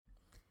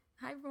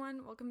Hi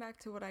everyone, welcome back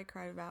to What I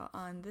Cried About.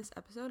 On this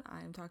episode, I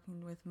am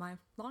talking with my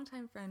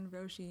longtime friend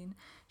RÓISIN.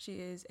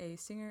 She is a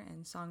singer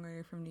and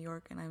songwriter from New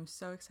York, and I'm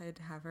so excited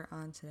to have her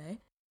on today.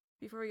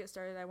 Before we get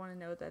started, I want to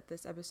note that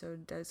this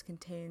episode does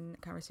contain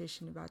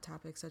conversation about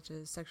topics such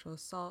as sexual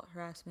assault,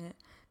 harassment,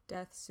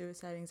 death,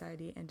 suicide,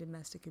 anxiety, and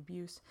domestic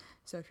abuse.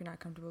 So if you're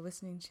not comfortable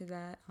listening to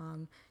that,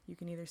 you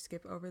can either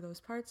skip over those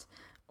parts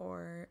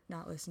or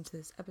not listen to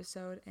this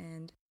episode.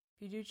 And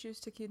if you do choose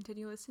to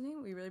continue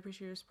listening, we really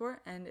appreciate your support,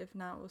 and if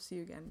not, we'll see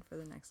you again for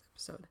the next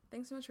episode.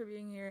 Thanks so much for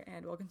being here,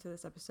 and welcome to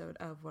this episode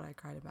of What I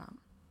Cried About.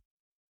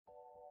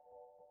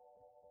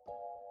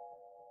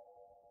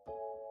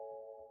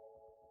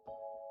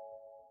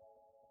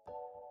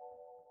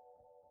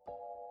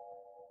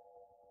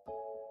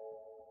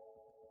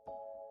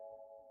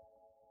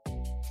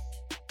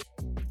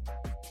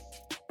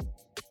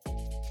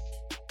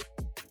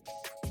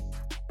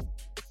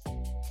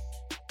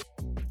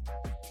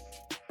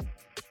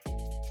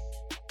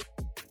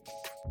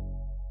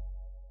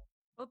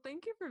 Well,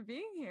 thank you for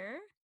being here.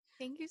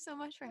 Thank you so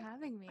much for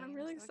having me. I'm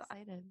really so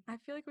excited. I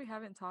feel like we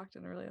haven't talked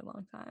in a really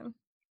long time.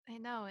 I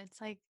know. It's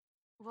like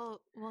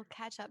we'll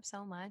catch up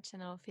so much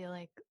and it'll feel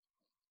like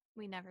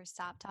we never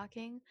stop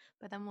talking,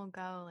 but then we'll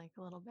go like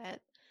a little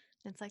bit.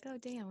 And it's like, oh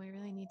damn, we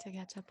really need to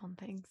catch up on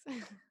things.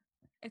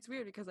 It's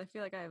weird because I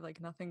feel like I have like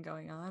nothing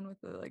going on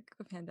with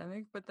the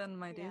pandemic, but then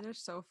my days are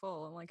so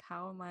full. I'm like,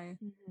 how am I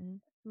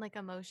like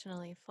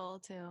emotionally full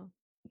too?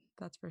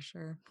 That's for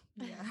sure.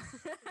 Yeah.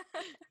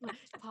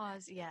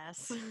 Pause.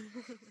 Yes.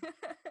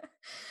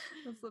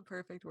 That's the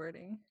perfect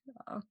wording.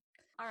 All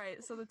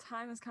right. So the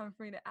time has come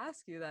for me to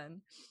ask you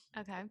then.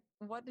 Okay.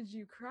 What did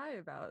you cry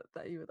about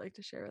that you would like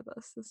to share with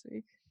us this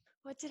week?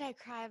 What did I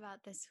cry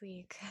about this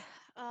week?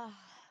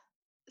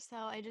 So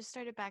I just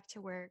started back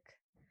to work.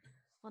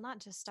 Well, not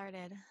just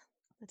started.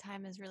 The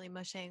time is really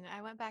mushing.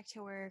 I went back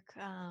to work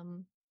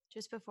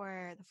just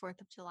before the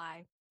 4th of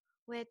July,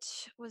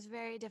 which was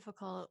very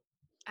difficult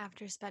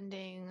after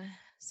spending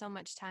so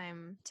much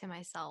time to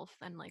myself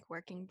and like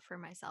working for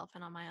myself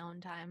and on my own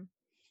time.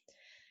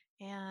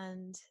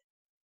 And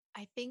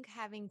I think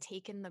having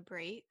taken the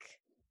break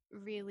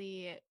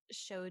really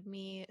showed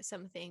me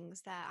some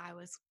things that I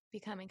was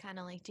becoming kind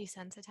of like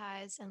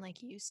desensitized and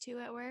like used to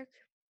at work.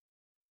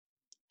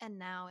 And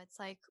now it's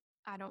like,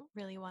 I don't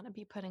really want to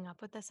be putting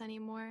up with this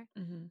anymore.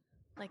 Mm-hmm.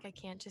 Like, I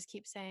can't just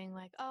keep saying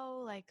like,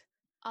 oh, like,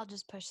 I'll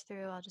just push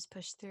through.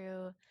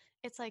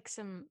 It's like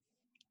some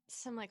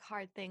like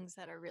hard things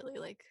that are really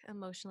like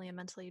emotionally and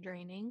mentally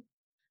draining.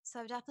 So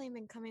I've definitely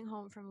been coming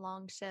home from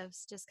long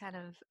shifts, just kind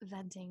of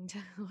venting to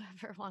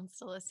whoever wants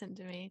to listen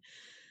to me.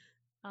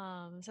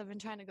 So I've been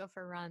trying to go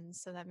for runs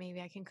so that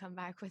maybe I can come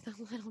back with a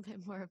little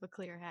bit more of a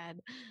clear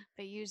head.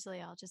 But usually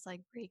I'll just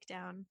like break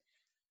down.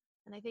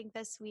 And I think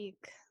this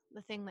week,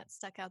 the thing that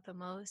stuck out the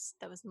most,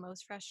 that was the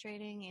most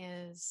frustrating,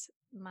 is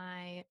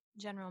my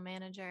general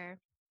manager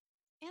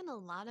and a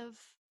lot of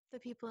the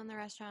people in the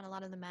restaurant, a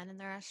lot of the men in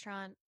the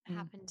restaurant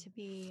happen to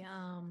be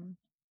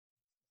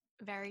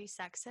very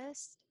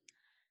sexist.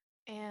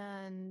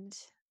 And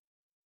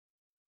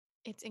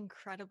it's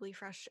incredibly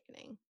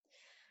frustrating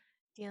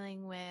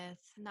dealing with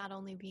not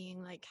only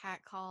being like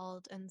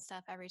catcalled and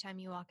stuff every time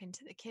you walk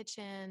into the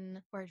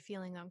kitchen, or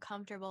feeling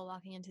uncomfortable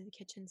walking into the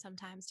kitchen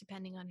sometimes,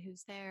 depending on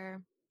who's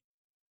there,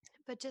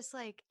 but just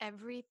like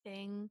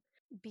everything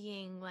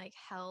being like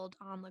held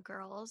on the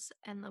girls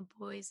and the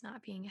boys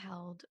not being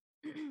held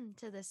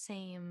to the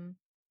same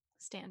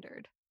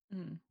standard.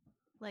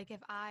 Like if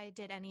I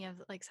did any of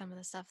like some of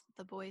the stuff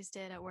that the boys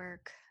did at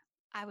work,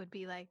 I would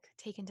be like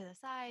taken to the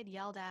side,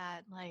 yelled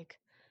at, like,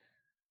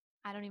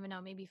 I don't even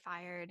know, maybe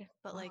fired.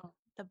 But like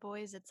the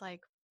boys, it's like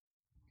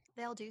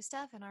they'll do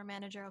stuff and our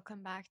manager will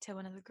come back to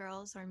one of the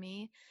girls or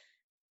me,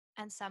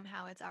 and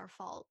somehow it's our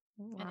fault.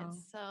 And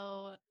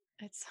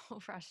it's so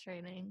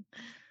frustrating.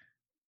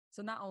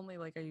 So not only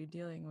like are you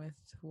dealing with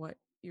what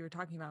you were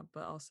talking about,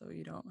 but also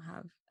you don't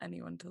have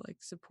anyone to like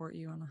support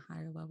you on a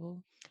higher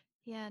level.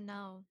 Yeah,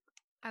 no.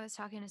 I was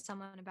talking to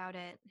someone about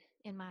it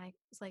in my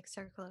like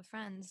circle of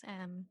friends,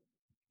 and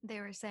they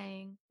were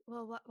saying,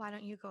 well, why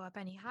don't you go up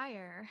any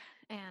higher?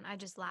 And I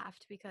just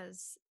laughed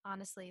because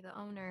honestly, the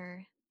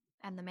owner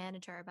and the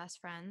manager are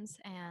best friends,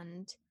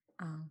 and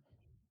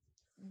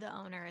the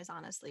owner is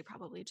honestly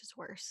probably just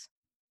worse.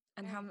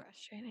 And Very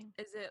frustrating.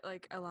 Is it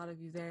like a lot of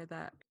you there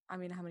that, I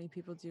mean, how many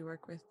people do you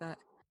work with that,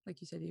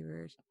 like you said, you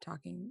were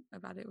talking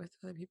about it with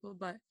other people,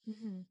 but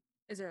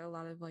is there a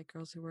lot of like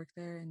girls who work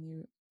there and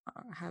you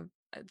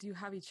do you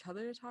have each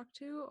other to talk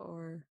to,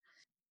 or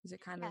is it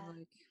kind of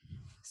like...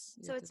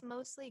 So it's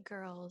mostly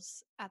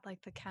girls at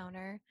like the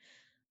counter,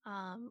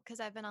 because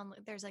I've been on,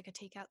 there's like a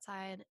takeout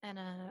side and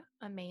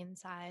a main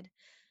side,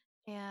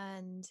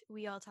 and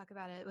we all talk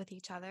about it with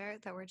each other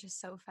that we're just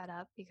so fed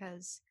up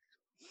because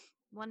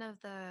one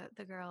of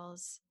the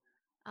girls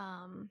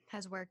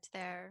has worked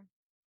there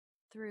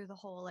through the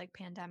whole like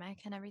pandemic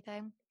and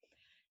everything,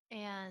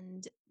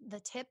 and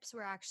the tips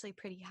were actually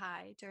pretty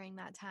high during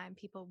that time.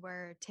 People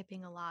were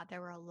tipping a lot.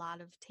 There were a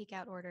lot of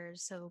takeout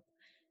orders, so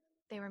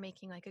they were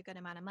making like a good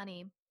amount of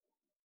money.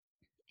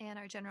 and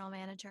our general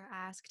manager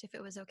asked if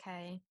it was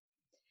okay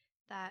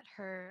that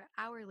her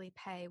hourly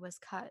pay was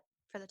cut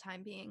for the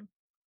time being,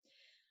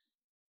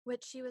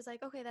 which she was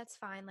like, okay, that's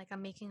fine. Like,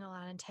 I'm making a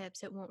lot in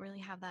tips. It won't really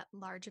have that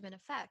large of an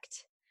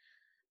effect.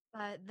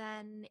 But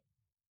then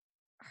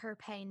her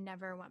pay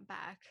never went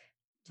back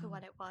to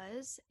what it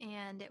was.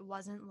 And it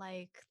wasn't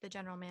like the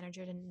general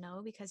manager didn't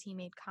know, because he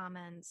made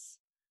comments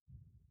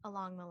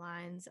along the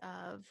lines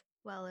of,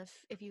 well,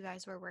 if you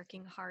guys were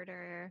working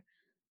harder,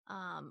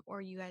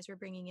 or you guys were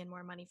bringing in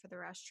more money for the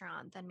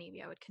restaurant, then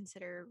maybe I would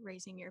consider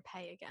raising your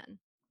pay again.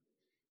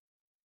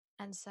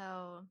 And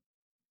so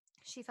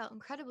she felt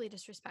incredibly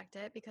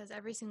disrespected, because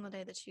every single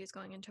day that she was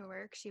going into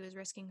work, she was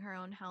risking her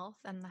own health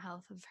and the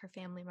health of her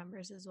family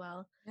members as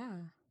well. Yeah.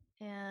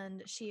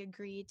 And she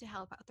agreed to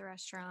help out the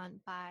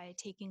restaurant by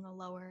taking a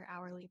lower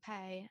hourly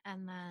pay,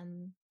 and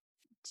then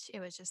it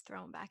was just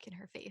thrown back in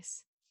her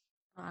face.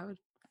 I would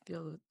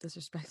feel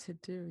disrespected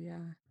too, yeah.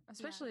 Yeah.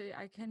 Especially,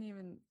 I can't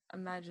even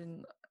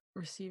imagine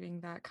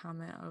receiving that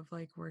comment of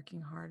like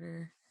working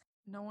harder.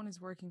 No one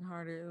is working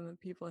harder than the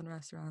people in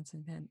restaurants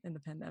in the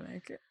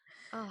pandemic.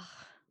 Oh,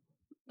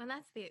 and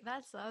that's the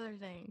other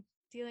thing.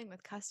 Dealing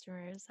with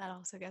customers, that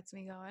also gets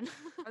me going.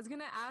 I was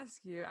gonna ask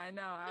you. I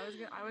know.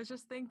 I was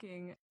just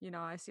thinking.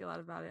 I see a lot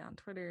about it on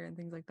Twitter and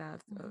things like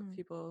that. Mhm.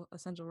 People,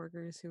 essential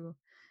workers who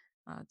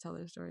tell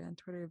their story on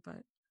Twitter.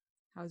 But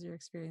how's your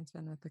experience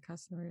been with the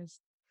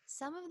customers?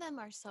 Some of them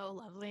are so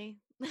lovely.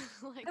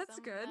 Like, That's some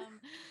of good.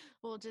 them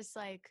will just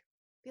like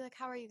be like,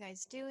 how are you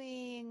guys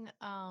doing?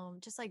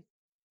 Just like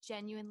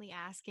genuinely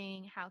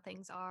asking how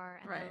things are,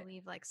 and they'll Right.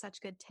 leave like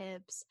such good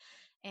tips,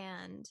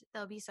 and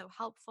they'll be so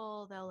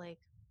helpful. They'll like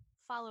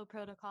follow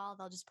protocol.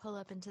 They'll just pull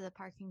up into the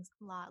parking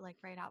lot like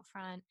right out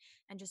front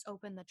and just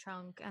open the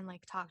trunk and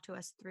like talk to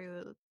us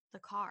through the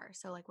car.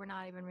 So like we're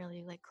not even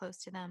really like close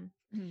to them.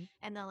 Mhm.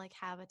 And they'll like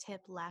have a tip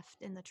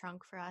left in the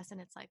trunk for us,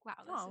 and it's like, wow,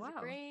 this Oh, is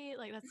wow. great,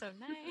 like that's so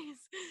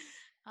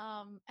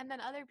nice. And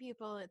then other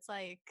people, it's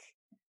like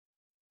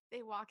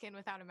they walk in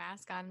without a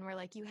mask on, and we're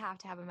like, you have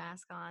to have a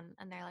mask on,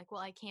 and they're like,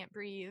 well, I can't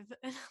breathe.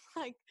 And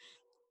I'm like,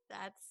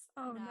 that's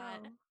Oh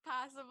not no.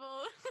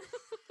 possible.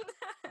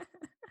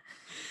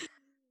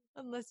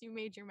 Unless you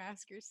made your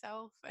mask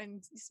yourself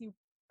and you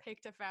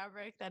picked a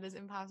fabric that is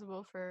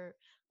impossible for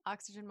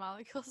oxygen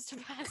molecules to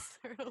pass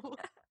through.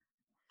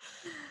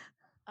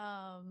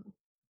 um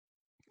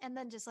and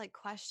then just like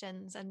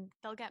questions, and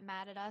they'll get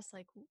mad at us.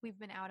 Like, we've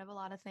been out of a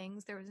lot of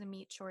things. There was a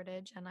meat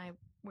shortage, and I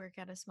work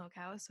at a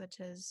smokehouse, which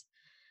is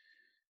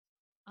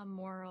a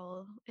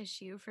moral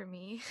issue for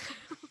me.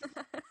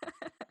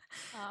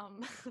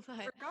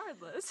 But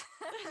Regardless.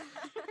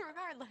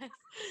 regardless,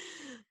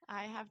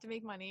 I have to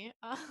make money.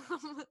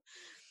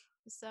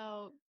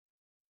 So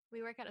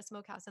we work at a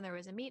smokehouse, and there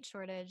was a meat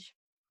shortage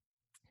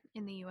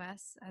in the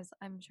US, as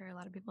I'm sure a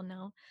lot of people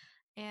know.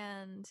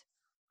 And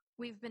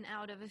we've been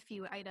out of a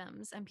few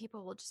items, and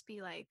people will just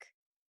be like,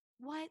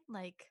 what?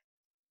 Like,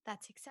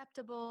 that's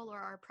acceptable, or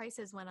our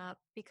prices went up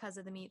because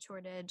of the meat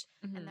shortage.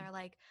 And they're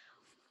like,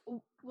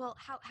 well,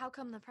 how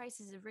come the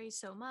prices have raised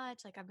so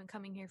much? Like, I've been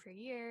coming here for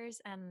years.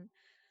 And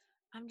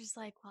I'm just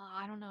like, well,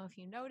 I don't know if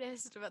you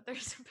noticed, but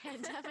there's a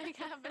pandemic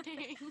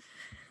happening.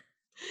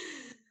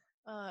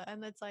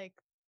 And it's like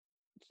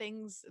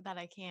things that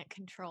I can't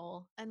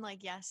control. And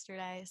like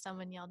yesterday,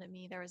 someone yelled at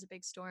me. There was a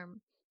big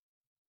storm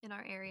in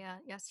our area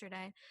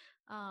yesterday.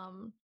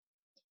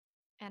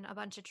 And a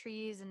bunch of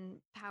trees and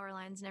power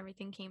lines and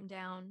everything came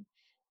down.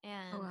 Oh,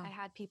 And wow. I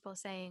had people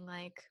saying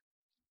like,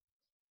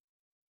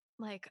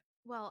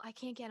 well, I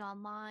can't get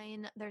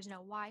online. There's no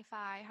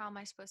Wi-Fi. How am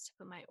I supposed to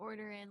put my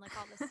order in? Like,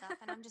 all this stuff.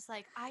 And I'm just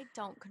like, I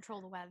don't control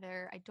the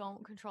weather. I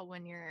don't control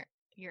when your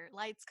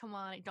lights come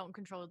on. I don't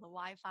control the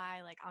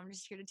Wi-Fi. Like, I'm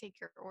just here to take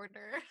your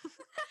order.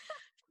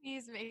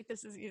 Please make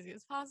this as easy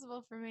as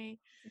possible for me.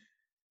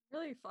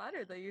 Really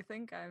flattered that you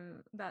think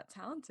I'm that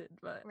talented,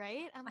 but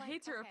Right? I'm I like,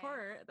 hate to okay.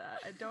 report that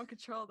I don't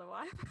control the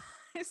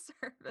Wi-Fi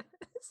service.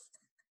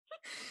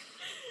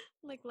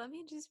 Like, let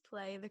me just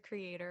play the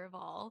creator of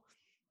all.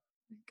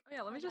 Oh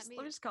yeah, let me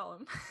just call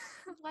him.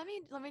 let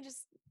me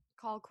just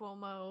call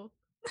Cuomo,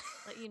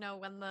 let you know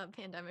when the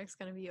pandemic's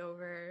gonna be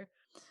over.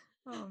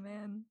 Oh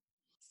man.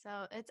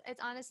 So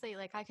it's honestly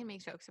like, I can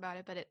make jokes about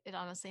it, but it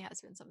honestly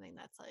has been something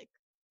that's like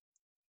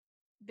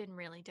been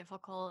really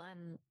difficult.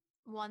 And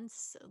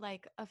once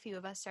like a few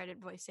of us started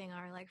voicing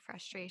our like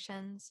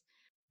frustrations,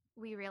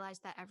 we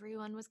realized that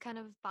everyone was kind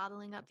of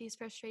bottling up these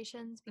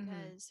frustrations,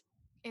 because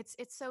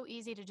it's so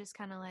easy to just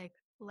kind of like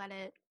let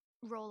it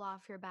roll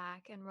off your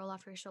back and roll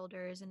off your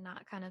shoulders and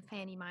not kind of pay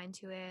any mind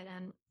to it.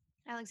 And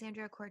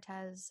Alexandria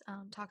Cortez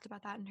talked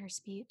about that in her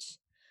speech,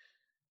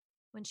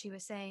 when she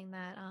was saying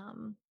that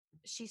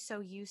she's so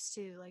used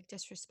to like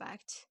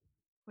disrespect,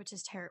 which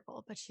is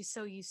terrible, but she's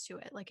so used to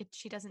it. Like,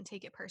 she doesn't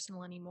take it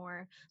personal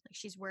anymore. Like,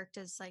 she's worked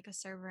as like a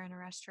server in a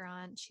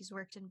restaurant. She's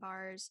worked in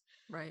bars.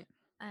 Right.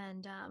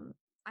 And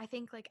I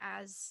think like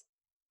as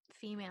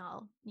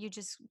female, you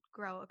just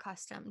grow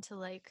accustomed to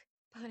like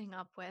putting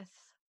up with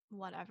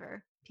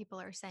whatever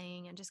people are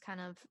saying and just kind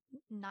of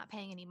not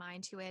paying any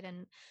mind to it.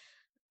 And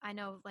I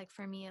know, like,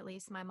 for me at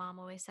least, my mom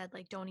always said,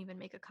 like, don't even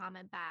make a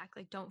comment back.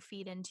 Like, don't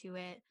feed into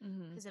it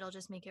because it'll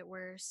just make it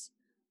worse.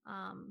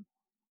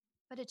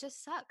 But it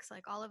just sucks.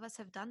 Like, all of us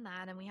have done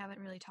that and we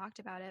haven't really talked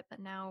about it. But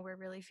now we're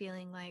really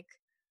feeling like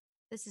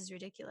this is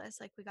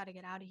ridiculous. Like, we got to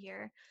get out of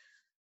here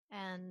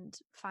and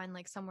find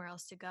like somewhere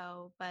else to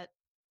go. But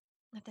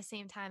at the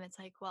same time, it's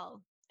like,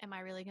 well, am I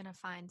really going to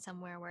find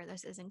somewhere where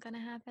this isn't going to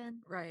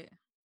happen? Right.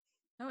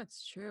 No,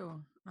 it's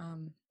true.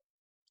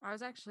 I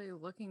was actually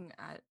looking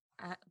at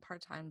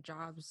part-time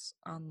jobs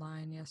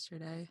online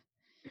yesterday,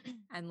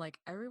 and like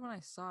everyone I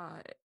saw,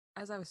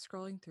 as I was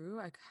scrolling through,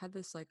 I had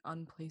this like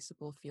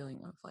unplaceable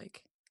feeling of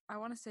like, I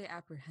want to say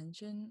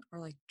apprehension or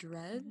like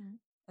dread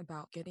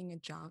about getting a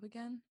job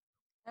again.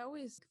 I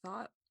always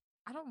thought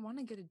I don't want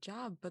to get a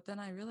job, but then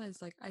I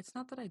realized like it's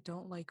not that I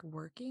don't like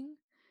working,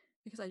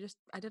 because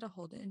I did a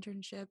whole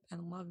internship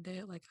and loved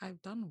it. Like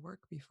I've done work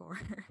before.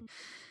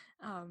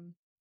 um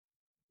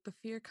the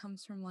fear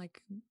comes from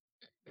like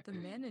the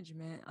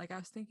management. Like I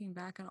was thinking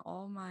back on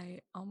all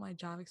my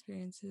job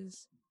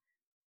experiences.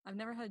 I've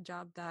never had a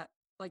job that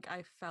like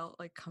I felt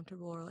like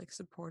comfortable or like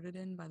supported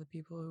in by the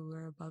people who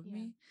were above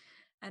me.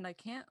 And I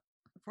can't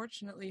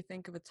fortunately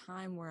think of a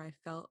time where I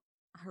felt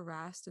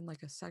harassed in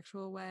like a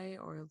sexual way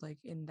or like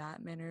in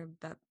that manner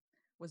that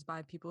was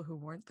by people who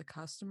weren't the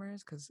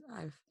customers, because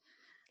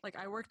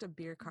I worked a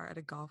beer cart at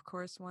a golf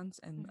course once,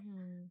 and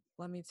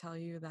let me tell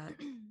you that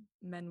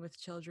men with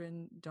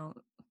children don't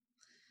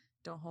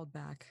hold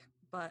back.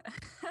 But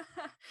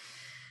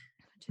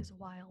Which is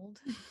wild.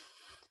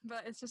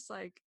 but it's just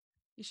like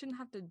you shouldn't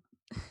have to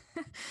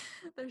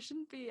there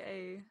shouldn't be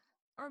a,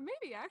 or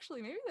maybe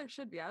there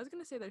should be. I was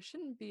going to say there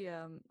shouldn't be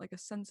like a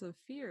sense of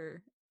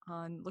fear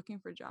on looking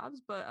for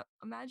jobs, but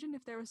imagine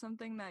if there was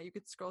something that you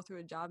could scroll through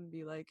a job and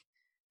be like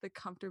the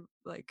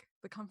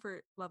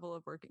comfort level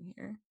of working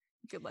here.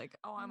 You could like,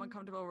 oh, I'm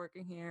uncomfortable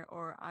working here,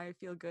 or I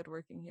feel good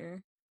working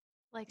here.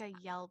 Like a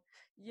Yelp.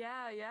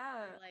 Yeah.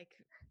 Or like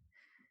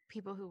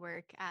people who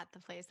work at the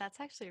place. That's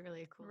actually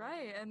really cool.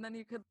 Right. Idea. And then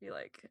you could be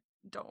like,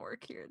 don't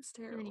work here, it's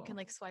terrible. And then you can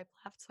like swipe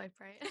left, swipe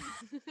right.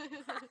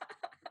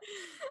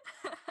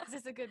 Is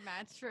this a good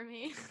match for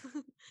me?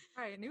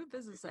 Right, new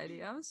business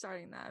idea. I'm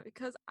starting that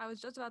because I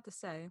was just about to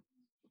say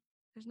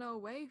there's no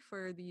way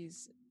for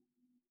these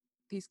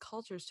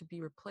cultures to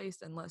be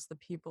replaced unless the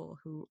people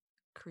who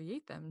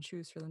create them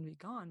choose for them to be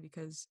gone,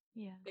 because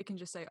they can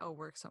just say, oh,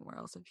 work somewhere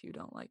else if you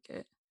don't like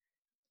it,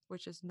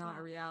 which is not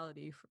a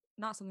reality,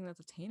 not something that's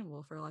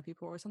attainable for a lot of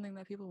people or something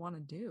that people want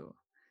to do.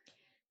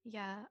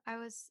 Yeah, I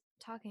was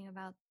talking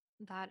about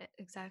that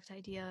exact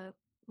idea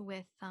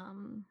with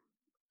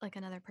like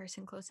another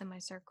person close in my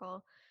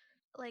circle.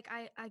 Like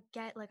I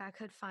get like I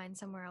could find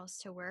somewhere else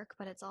to work,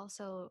 but it's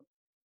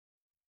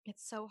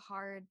so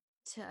hard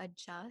to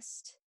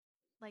adjust.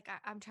 Like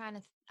I'm trying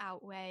to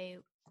outweigh,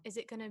 is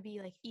it going to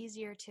be like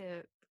easier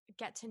to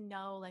get to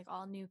know like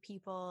all new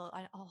people,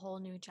 a whole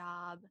new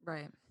job,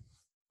 right,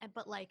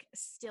 but like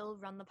still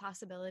run the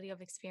possibility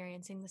of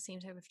experiencing the same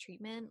type of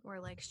treatment, or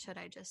like should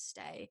I just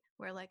stay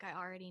where like I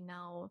already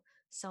know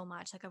so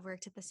much? Like I've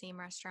worked at the same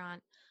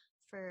restaurant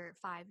for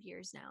 5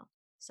 years now,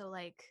 so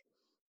like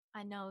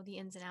I know the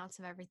ins and outs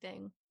of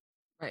everything.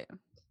 Right.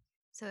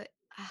 So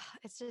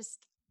it's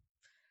just,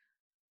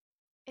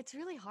 it's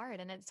really hard,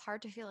 and it's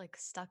hard to feel like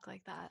stuck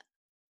like that.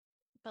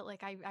 But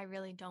like I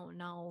really don't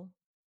know,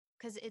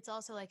 because it's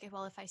also like,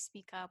 well, if I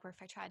speak up or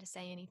if I try to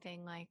say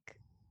anything, like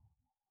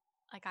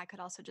I could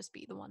also just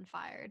be the one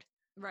fired.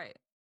 Right.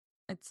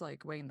 It's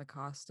like weighing the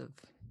cost of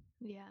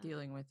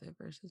dealing with it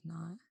versus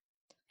not.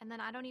 And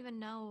then I don't even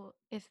know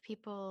if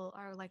people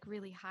are like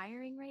really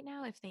hiring right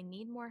now, if they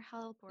need more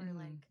help, or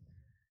like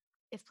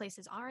if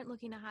places aren't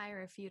looking to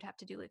hire, if you'd have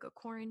to do like a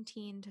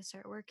quarantine to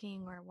start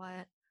working or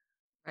what.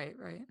 Right.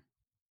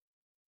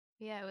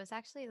 Yeah, it was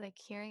actually like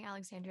hearing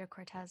Alexandria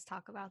Cortez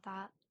talk about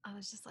that. I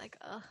was just like,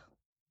 ugh,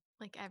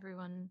 like every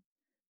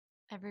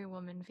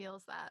woman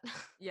feels that.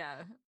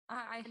 Yeah.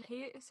 I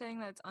hate saying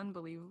that it's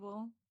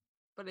unbelievable,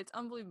 but it's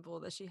unbelievable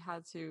that she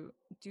had to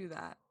do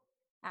that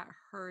at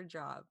her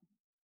job,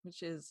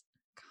 which is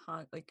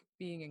like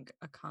being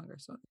a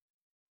congresswoman.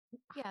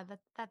 Yeah,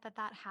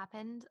 that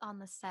happened on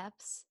the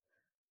steps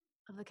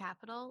of the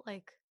Capitol.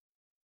 Like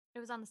it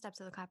was on the steps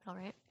of the Capitol,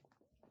 right?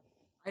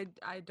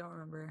 I don't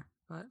remember,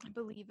 but I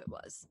believe it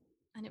was.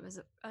 And it was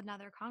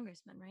another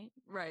congressman, right?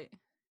 Right.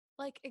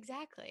 Like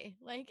exactly.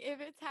 Like if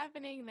it's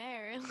happening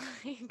there,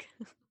 like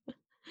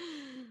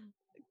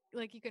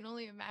like you can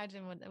only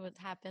imagine what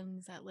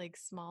happens at like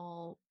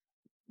small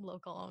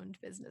local owned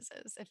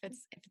businesses if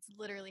it's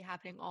literally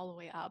happening all the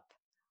way up.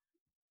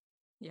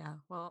 Yeah,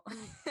 well,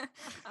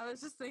 I was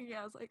just thinking,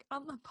 I was like,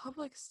 on the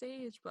public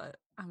stage, but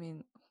I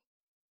mean,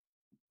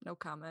 no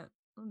comment.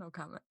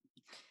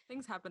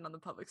 Things happen on the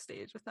public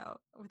stage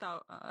without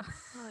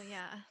Oh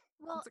yeah.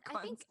 Well,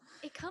 I think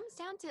it comes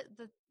down to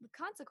the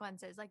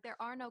consequences. Like there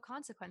are no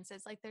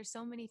consequences. Like there's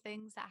so many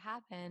things that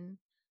happen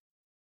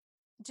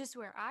just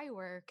where I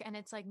work, and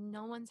it's like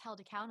no one's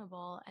held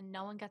accountable and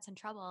no one gets in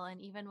trouble.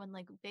 And even when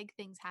like big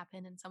things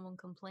happen and someone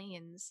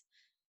complains,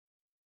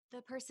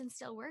 the person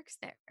still works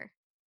there.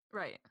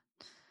 Right.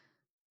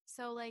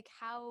 So like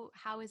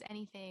how is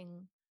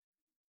anything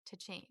to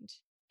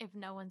change if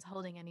no one's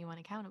holding anyone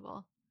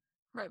accountable?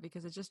 Right,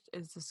 because it just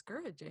is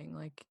discouraging.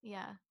 Like,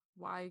 Yeah.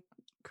 why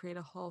create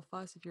a whole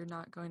fuss if you're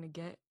not going to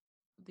get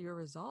your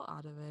result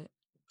out of it?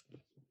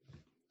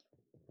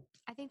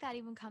 I think that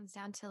even comes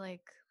down to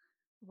like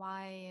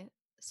why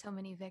so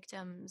many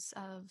victims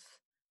of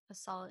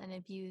assault and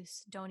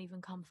abuse don't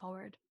even come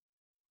forward.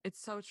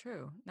 It's so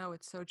true. No,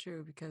 it's so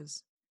true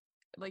because,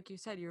 like you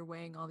said, you're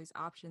weighing all these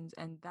options,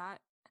 and that,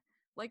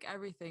 like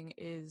everything,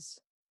 is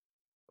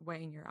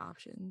weighing your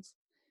options.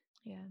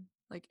 Yeah.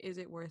 Like, is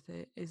it worth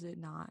it? Is it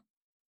not,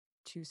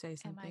 to say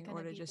Am I something going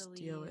or to to be just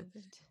deal with?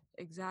 believed?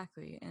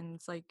 Exactly. And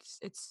it's like,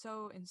 it's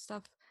so, and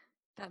stuff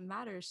that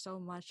matters so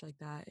much like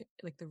that,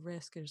 like the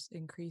risk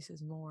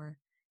increases more,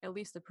 at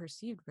least the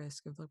perceived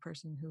risk of the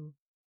person who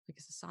like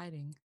is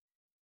deciding.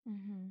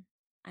 Mm-hmm.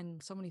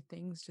 And so many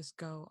things just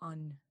go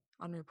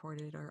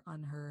unreported or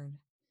unheard,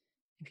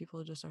 and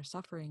people just are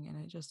suffering.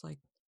 And it just like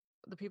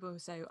the people who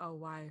say, oh,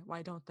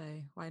 why don't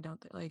they,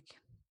 like,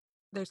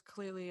 there's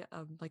clearly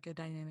like a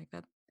dynamic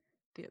that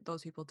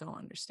those people don't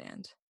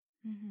understand.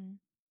 Mm-hmm.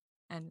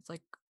 And it's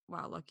like,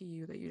 wow, lucky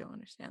you that you don't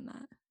understand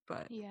that.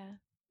 But Yeah.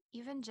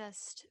 Even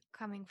just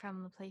coming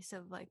from a place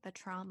of like the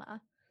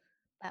trauma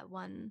that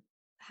one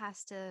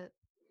has to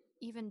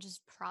even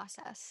just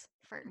process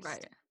first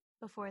right.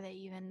 before they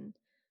even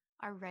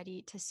are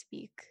ready to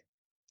speak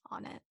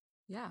on it.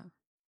 Yeah.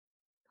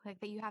 Like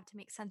that you have to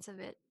make sense of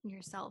it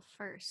yourself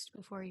first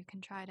before you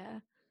can try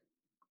to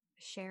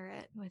share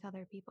it with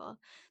other people.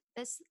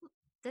 This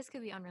this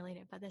could be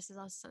unrelated, but this is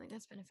also something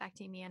that's been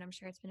affecting me and I'm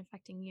sure it's been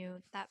affecting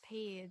you. That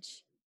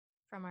page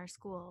from our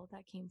school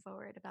that came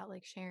forward about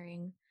like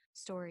sharing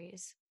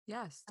stories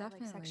Yes, of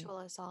like definitely. sexual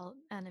assault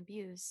and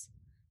abuse.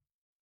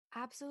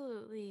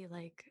 Absolutely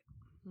like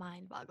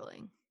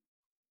mind-boggling.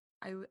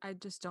 I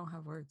just don't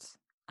have words.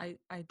 I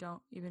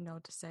don't even know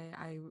what to say.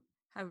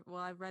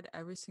 I've read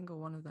every single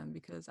one of them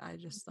because I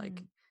just like,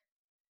 Mm-hmm.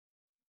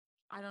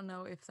 I don't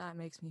know if that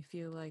makes me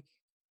feel like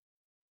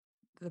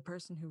the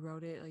person who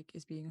wrote it like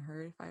is being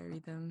heard if I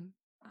read them.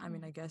 I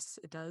mean, I guess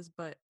it does,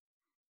 but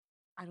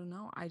I don't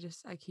know. I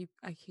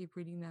keep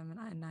reading them,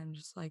 and I'm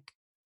just like,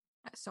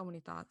 so many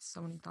thoughts.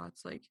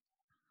 Like,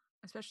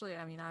 especially,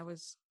 I mean, I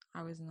was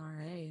an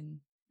RA, and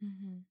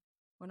Mm-hmm.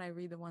 when I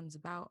read the ones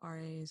about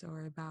RAs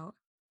or about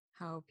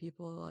how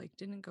people like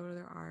didn't go to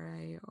their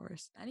RA or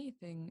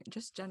anything,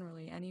 just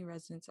generally any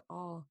residents at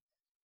all,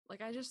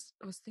 like I just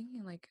was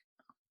thinking like,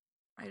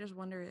 I just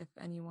wonder if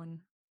anyone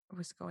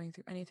was going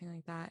through anything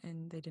like that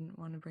and they didn't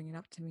want to bring it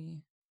up to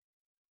me.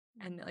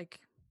 And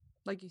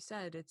like you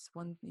said, it's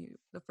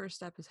the first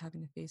step is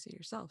having to face it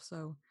yourself.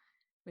 So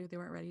maybe they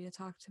weren't ready to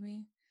talk to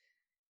me,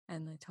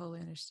 and I totally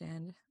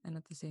understand. And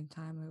at the same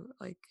time,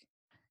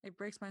 it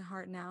breaks my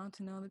heart now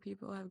to know that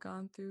people have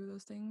gone through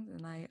those things.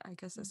 And I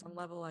guess at some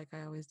level, like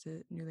I always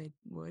knew they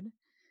would.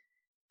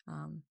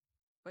 Um,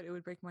 but it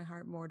would break my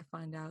heart more to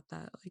find out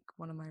that like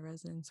one of my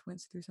residents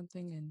went through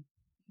something and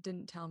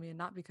didn't tell me, and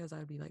not because I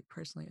would be like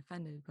personally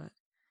offended, but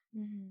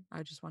Mm-hmm.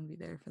 I just want to be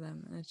there for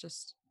them. And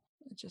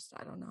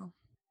I don't know.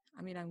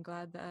 I mean, I'm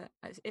glad that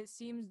it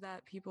seems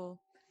that people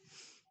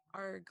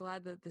are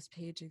glad that this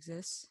page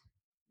exists,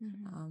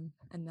 Mm-hmm.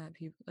 and that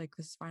people like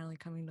this is finally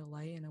coming to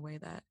light in a way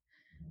that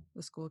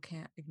the school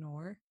can't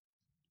ignore.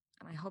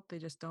 And I hope they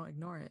just don't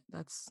ignore it.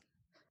 That's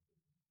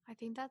I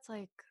think that's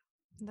like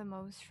the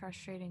most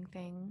frustrating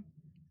thing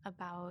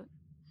about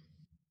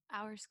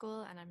our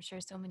school, and I'm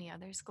sure so many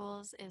other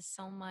schools, is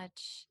so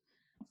much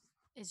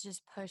is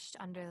just pushed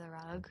under the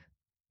rug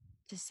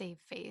to save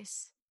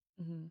face.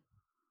 mm-hmm,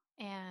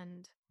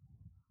 And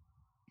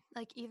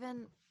like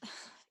even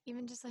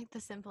even just like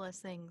the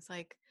simplest things,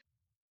 like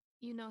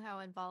you know how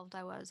involved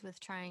I was with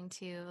trying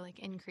to like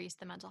increase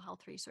the mental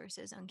health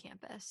resources on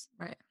campus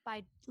right.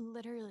 by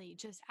literally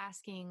just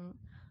asking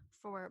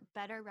for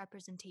better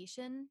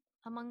representation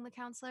among the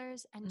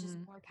counselors and just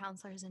Mm-hmm, more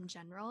counselors in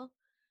general.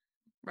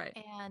 right.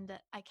 And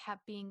I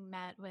kept being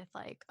met with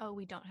like, oh,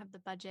 we don't have the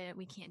budget,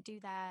 we can't do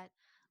that.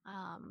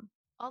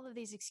 All of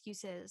these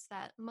excuses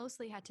that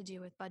mostly had to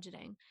do with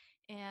budgeting.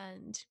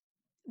 And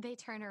they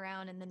turn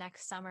around and the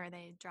next summer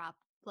they drop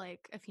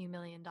like a few $1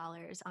 million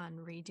on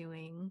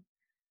redoing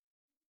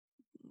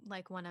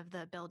like one of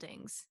the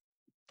buildings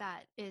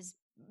that is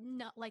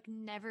not like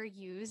never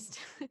used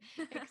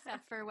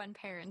except for when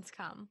parents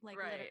come. Like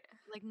right.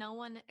 like no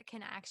one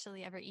can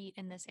actually ever eat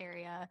in this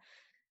area.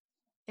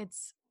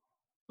 It's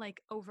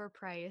like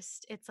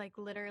overpriced. It's like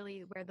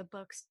literally where the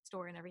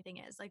bookstore and everything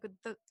is. Like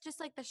the just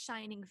like the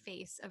shining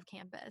face of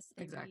campus.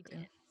 They Exactly.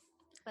 redid.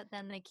 But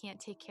then they can't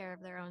take care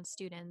of their own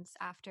students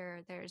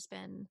after there's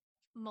been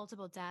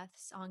multiple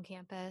deaths on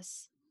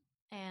campus.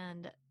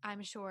 And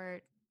I'm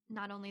sure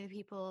not only the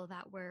people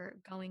that were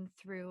going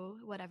through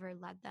whatever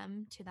led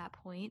them to that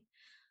point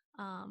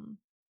um,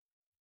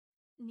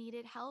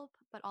 needed help,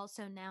 but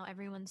also now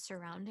everyone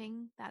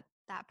surrounding that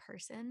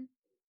person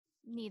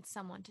needs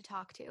someone to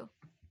talk to.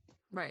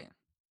 Right.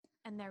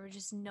 And there were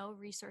just no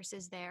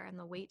resources there, and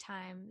the wait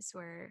times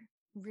were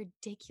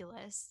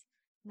ridiculous.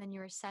 and then you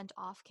were sent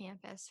off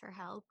campus for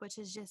help, which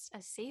is just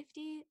a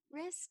safety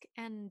risk.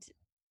 And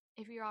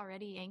if you're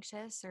already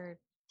anxious or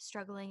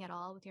struggling at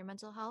all with your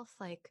mental health,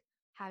 like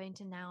having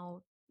to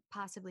now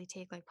possibly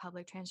take like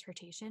public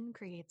transportation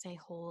creates a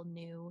whole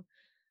new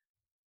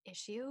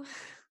issue.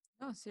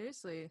 No,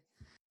 seriously.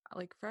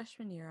 Like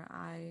freshman year,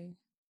 I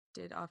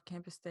did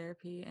off-campus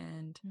therapy,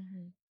 and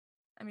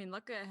I mean,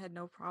 luckily I had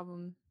no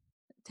problem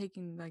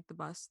taking like the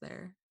bus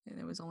there, and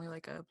it was only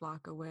like a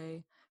block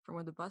away from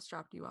where the bus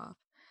dropped you off.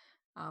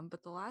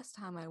 But the last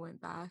time I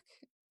went back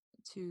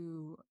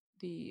to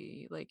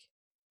the like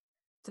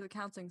to the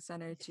counseling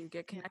center to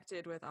get Yeah.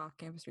 connected with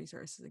off-campus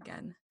resources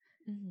again,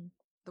 Mm-hmm.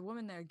 the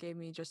woman there gave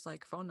me just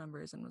like phone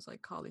numbers and was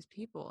like, call these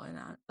people. And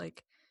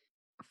like,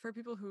 for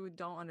people who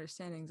don't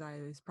understand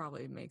anxiety, this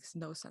probably makes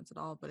no sense at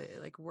all, but it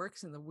like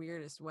works in the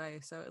weirdest way.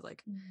 So it,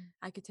 like,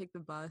 I could take the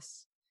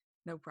bus,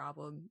 no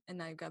problem,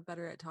 and I got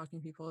better at talking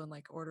to people and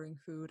like ordering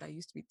food. I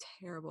used to be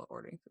terrible at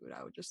ordering food.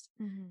 I would just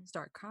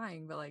start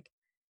crying. But like,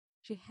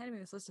 she handed me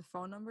this list of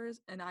phone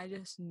numbers, and I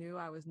just knew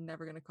I was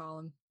never gonna call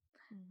them.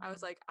 I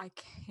was like, I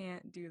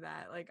can't do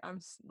that. Like,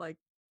 like,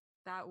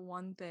 that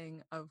one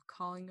thing of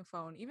calling a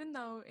phone, even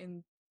though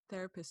in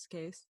therapist's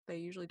case they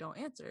usually don't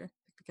answer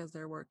because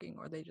they're working,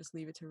 or they just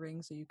leave it to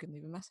ring so you can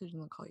leave a message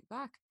and they'll call you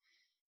back.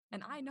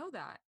 And I know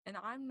that, and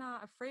I'm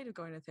not afraid of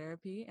going to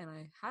therapy, and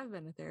I have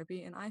been to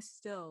therapy, and I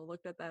still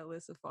looked at that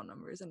list of phone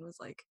numbers and was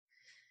like,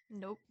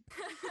 nope.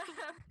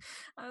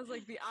 I was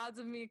like, the odds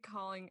of me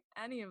calling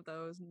any of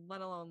those,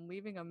 let alone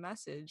leaving a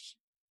message,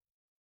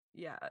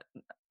 yeah,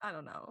 I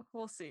don't know,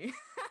 we'll see.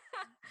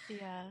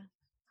 Yeah.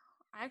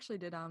 I actually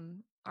did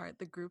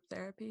the group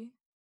therapy,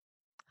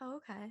 Oh,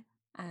 okay.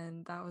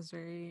 and that was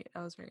very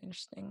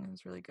interesting. It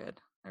was really good.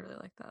 I really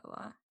liked that a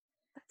lot.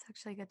 That's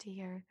actually good to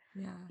hear.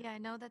 Yeah. Yeah, I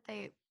know that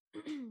they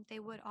they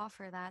would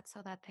offer that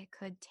so that they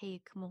could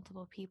take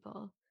multiple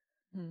people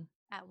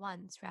at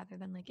once rather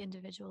than like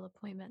individual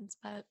appointments.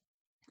 But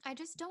I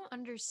just don't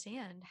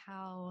understand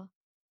how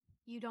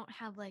you don't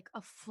have like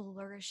a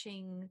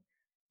flourishing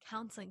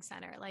counseling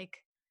center.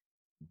 Like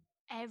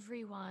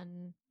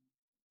everyone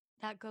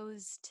that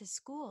goes to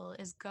school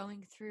is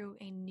going through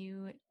a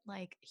new,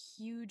 like,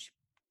 huge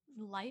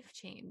life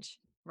change.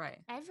 Right.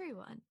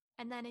 Everyone.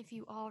 And then if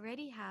you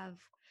already have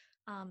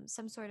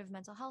some sort of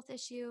mental health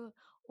issue,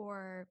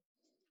 or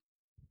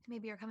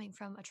maybe you're coming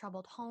from a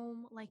troubled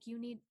home, like you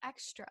need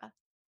extra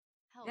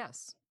help.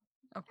 Yes,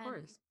 of And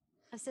course.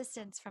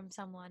 assistance from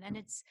someone, and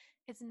it's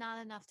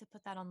not enough to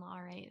put that on the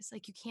RAs.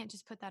 Like you can't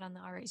just put that on the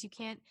RAs. You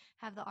can't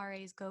have the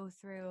RAs go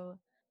through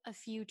a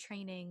few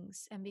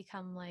trainings and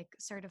become like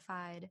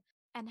certified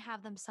and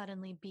have them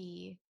suddenly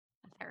be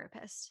a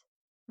therapist.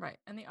 Right.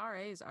 And the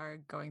RAs are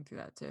going through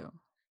that too.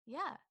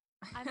 Yeah.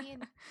 I mean,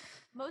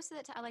 most of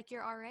the time, like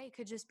your RA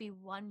could just be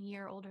 1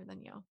 year older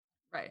than you.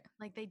 Right.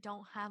 Like they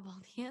don't have all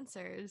the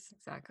answers.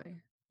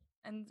 Exactly.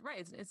 And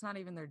right, it's not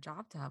even their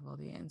job to have all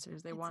the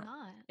answers. It's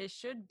not. It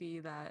should be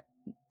that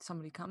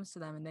somebody comes to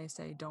them and they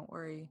say, don't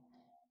worry,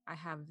 I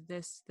have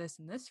this, this,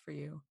 and this for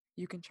you.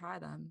 You can try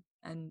them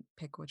and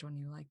pick which one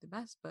you like the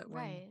best. But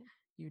when Right.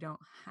 you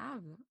don't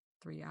have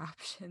 3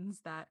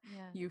 options that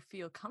you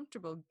feel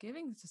comfortable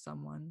giving to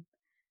someone,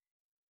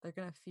 they're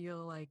going to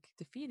feel like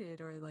defeated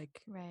or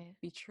like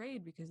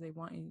betrayed, because they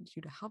want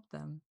you to help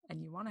them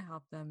and you want to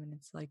help them. And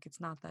it's like,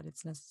 it's not that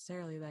it's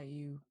necessarily that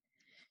you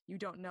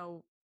don't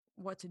know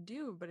what to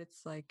do, but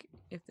it's like,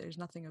 if there's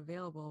nothing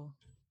available,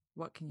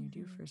 what can you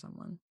do for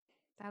someone?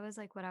 That was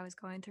like what I was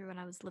going through when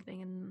I was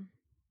living in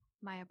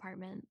my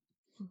apartment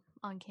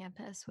on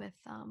campus with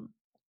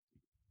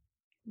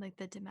like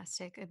the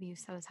domestic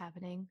abuse that was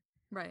happening.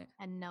 Right.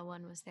 And no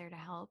one was there to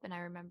help. And I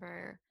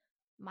remember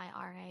my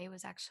RA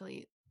was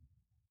actually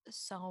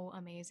so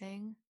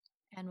amazing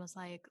and was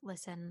like,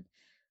 listen,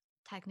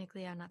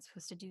 technically I'm not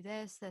supposed to do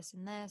this, this,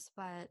 and this,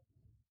 but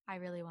I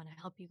really want to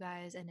help you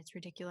guys. And it's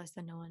ridiculous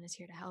that no one is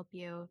here to help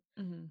you.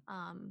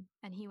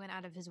 And he went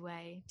out of his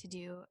way to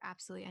do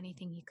absolutely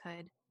anything he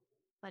could.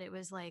 But it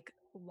was like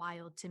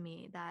wild to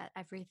me that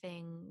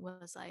everything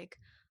was like,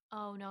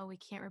 oh no, we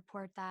can't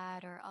report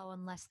that, or oh,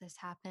 unless this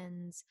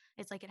happens.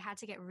 It's like it had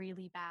to get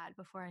really bad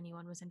before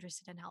anyone was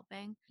interested in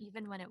helping.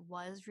 Even when it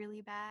was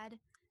really bad,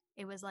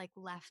 it was like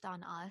left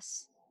on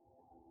us.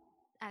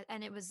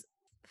 And it was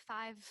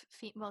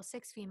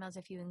six females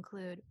if you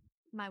include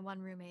my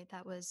one roommate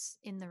that was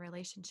in the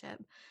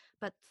relationship,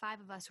 but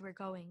 5 of us were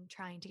going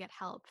trying to get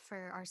help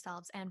for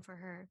ourselves and for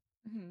her.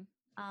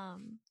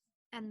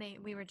 And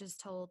we were just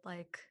told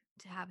like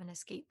to have an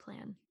escape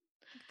plan.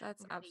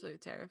 That's absolutely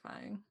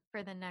terrifying.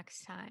 For the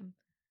next time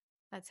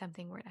that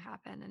something were to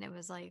happen. And it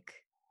was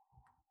like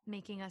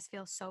making us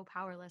feel so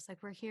powerless. Like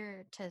we're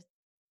here to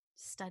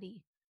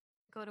study,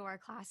 go to our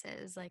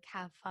classes, like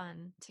have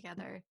fun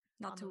together.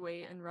 Not to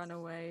wait and run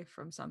away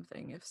from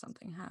something if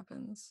something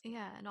happens.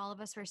 Yeah. And all of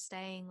us were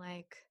staying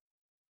like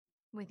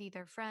with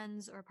either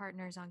friends or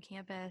partners on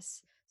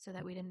campus so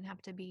that we didn't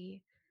have to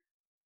be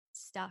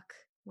stuck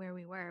where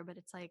we were. But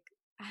it's like,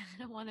 I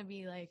don't want to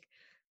be like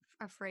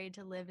afraid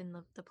to live in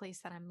the place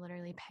that I'm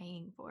literally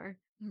paying for.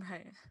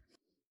 Right.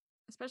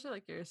 especially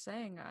like you're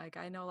saying, like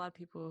I know a lot of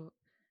people,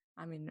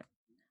 I mean,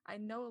 I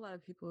know a lot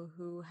of people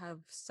who have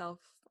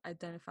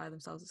self-identified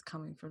themselves as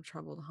coming from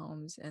troubled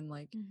homes, and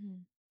like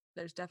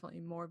there's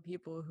definitely more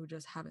people who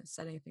just haven't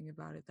said anything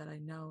about it that I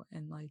know.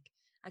 And like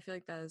I feel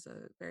like that is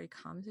a very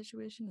common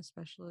situation,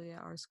 especially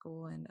at our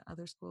school and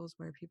other schools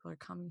where people are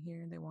coming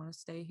here and they want to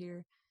stay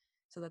here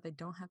so that they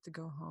don't have to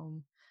go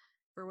home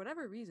for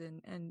whatever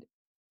reason. And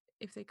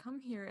if they come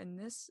here and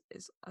this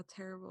is a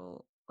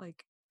terrible,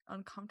 like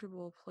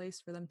uncomfortable place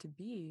for them to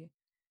be,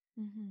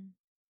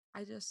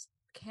 I just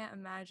can't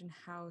imagine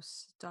how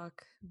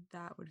stuck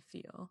that would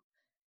feel,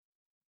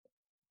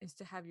 is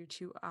to have your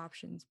two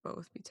options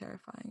both be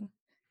terrifying.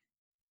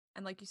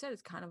 And like you said,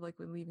 it's kind of like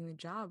when leaving the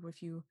job.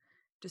 If you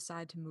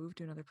decide to move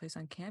to another place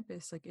on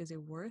campus, like, is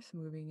it worth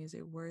moving? Is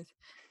it worth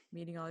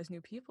meeting all these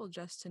new people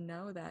just to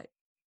know that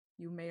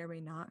you may or may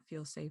not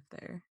feel safe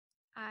there?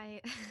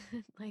 I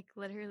like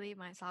literally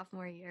my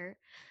sophomore year,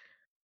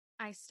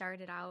 I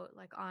started out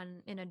like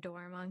in a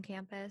dorm on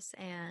campus,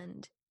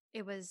 and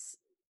it was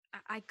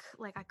I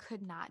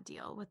could not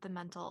deal with the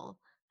mental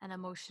and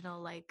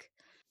emotional like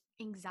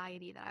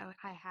anxiety that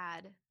I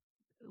had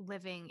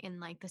living in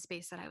like the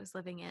space that I was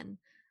living in,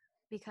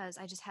 because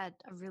I just had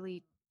a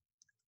really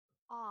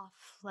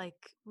off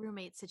like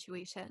roommate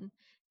situation,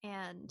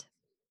 and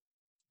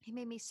it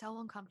made me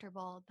so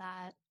uncomfortable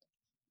that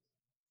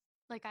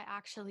like I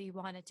actually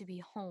wanted to be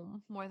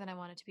home more than I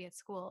wanted to be at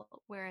school.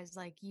 Whereas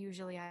like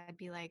usually I'd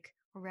be like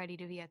ready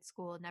to be at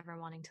school, never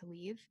wanting to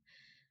leave.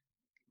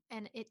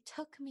 And it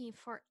took me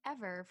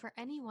forever for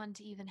anyone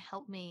to even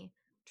help me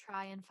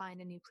try and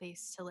find a new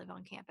place to live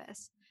on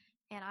campus.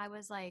 And I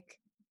was like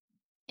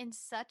in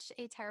such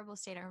a terrible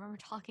state. I remember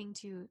talking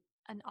to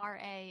an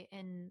RA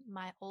in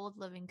my old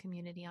living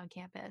community on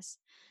campus,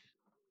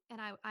 and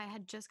I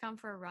had just gone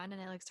for a run,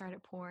 and it like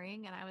started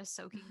pouring, and I was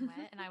soaking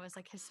wet, and I was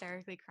like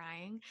hysterically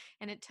crying.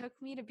 And it took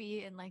me to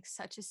be in like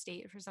such a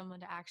state for someone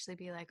to actually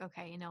be like,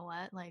 okay, you know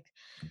what? Like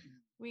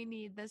we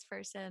need this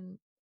person.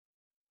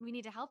 We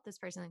need to help this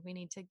person. Like we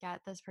need to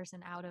get this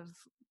person out of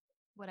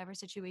whatever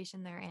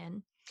situation they're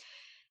in.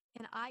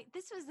 And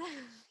this was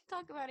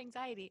talk about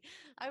anxiety.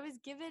 I was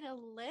given a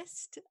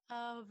list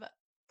of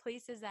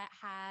places that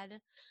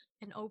had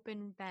an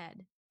open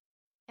bed,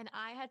 and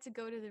I had to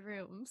go to the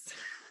rooms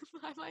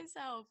by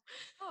myself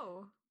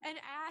Oh, and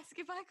ask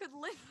if I could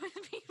live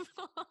with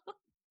people.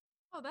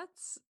 oh,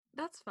 that's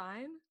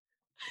fine.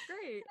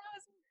 Great. I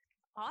was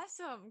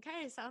awesome.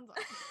 Okay, sounds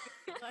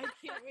awesome. I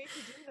can't wait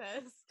to do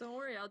this. Don't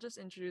worry, I'll just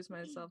introduce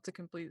myself to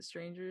complete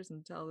strangers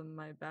and tell them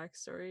my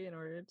backstory in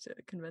order to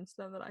convince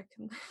them that I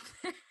can live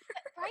there.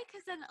 Right?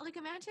 Because then, like,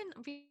 imagine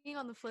being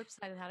on the flip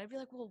side of that. I'd be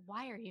like, well,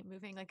 why are you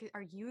moving? Like,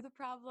 are you the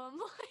problem?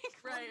 Like,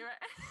 Right,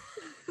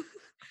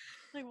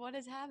 like, what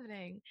is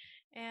happening?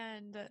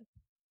 And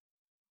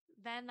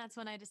then that's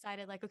when I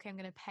decided, like, okay, I'm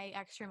going to pay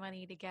extra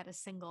money to get a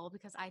single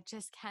because I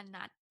just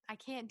I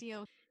can't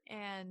deal.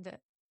 And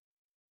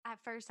at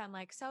first, I'm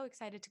like so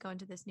excited to go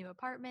into this new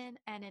apartment,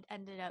 and it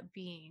ended up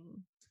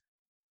being,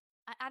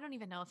 I don't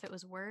even know if it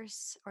was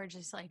worse or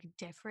just like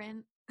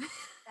different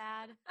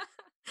bad.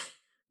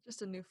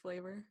 Just a new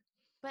flavor.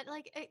 But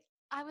like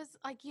I was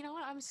like, you know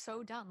what? I'm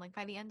so done. Like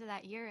by the end of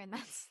that year, and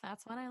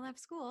that's when I left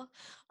school.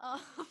 Um,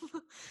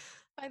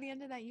 by the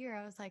end of that year,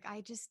 I was like,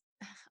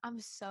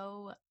 I'm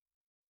so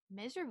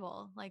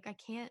miserable. Like I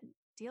can't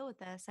deal with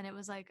this. And it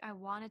was like I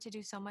wanted to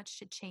do so much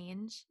to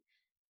change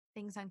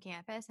things on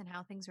campus and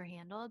how things were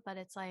handled, but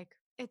it's like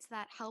it's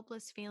that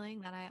helpless feeling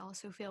that I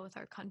also feel with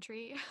our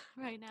country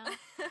right now.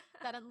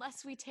 That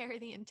unless we tear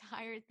the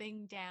entire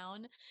thing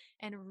down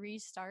and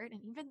restart,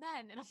 and even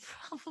then it'll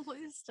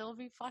probably still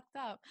be fucked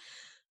up.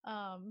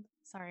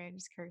 Sorry, I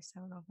just cursed. I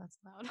don't know if that's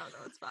loud. Oh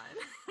no, it's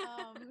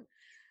fine.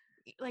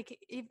 Like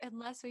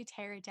unless we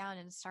tear it down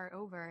and start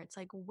over, it's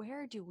like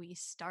where do we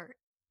start?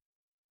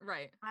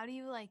 Right. How do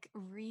you like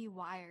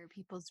rewire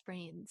people's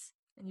brains?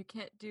 And you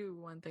can't do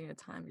one thing at a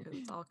time because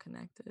it's all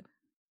connected.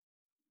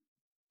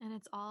 And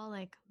it's all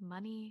like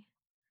money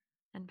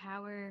and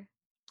power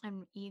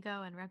and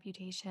ego and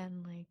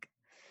reputation. Like,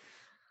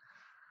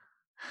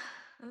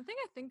 And the thing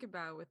I think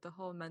about with the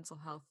whole mental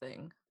health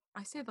thing,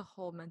 I say the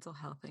whole mental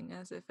health thing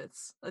as if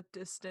it's a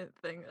distant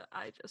thing that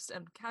I just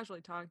am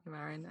casually talking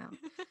about right now.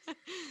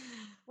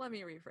 Let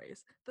me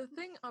rephrase. The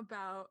thing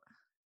about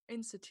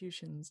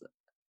institutions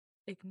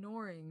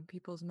ignoring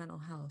people's mental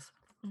health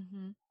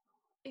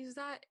is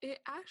that it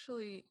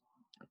actually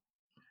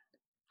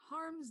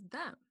harms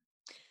them.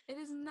 It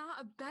is not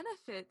a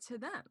benefit to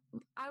them.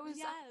 I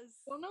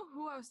don't know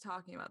who I was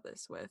talking about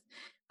this with,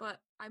 but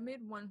I made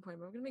one point,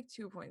 but I'm going to make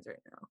 2 points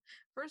right now.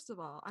 First of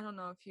all, I don't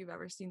know if you've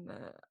ever seen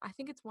I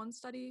think it's one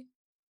study,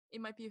 it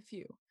might be a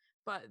few,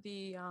 but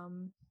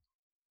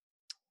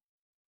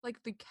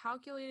like the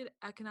calculated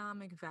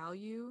economic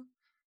value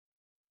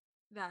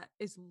that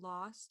is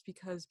lost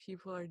because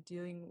people are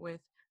dealing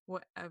with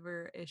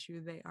whatever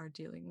issue they are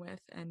dealing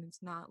with, and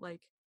it's not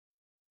like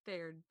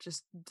they're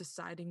just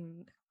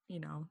deciding,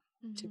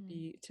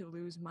 to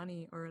lose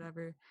money or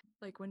whatever.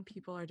 Like when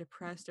people are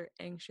depressed or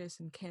anxious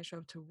and can't show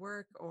up to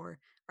work or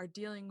are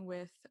dealing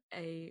with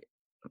a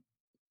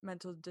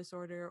mental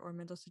disorder or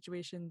mental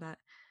situation that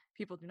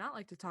people do not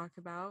like to talk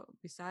about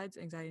besides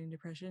anxiety and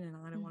depression, and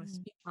I don't want to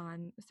speak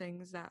on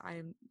things that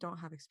I don't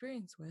have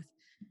experience with.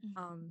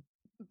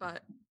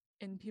 But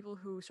in people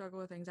who struggle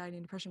with anxiety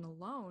and depression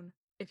alone,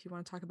 if you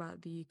want to talk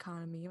about the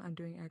economy, I'm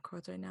doing air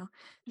quotes right now,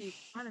 the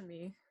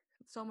economy,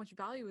 so much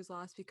value is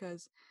lost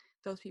because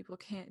those people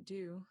can't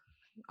do,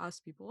 us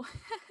people,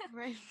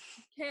 Right.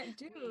 can't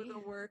do the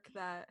work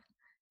that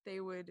they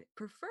would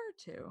prefer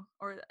to,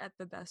 or at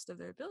the best of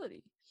their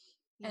ability.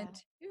 Yeah.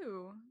 And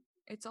two,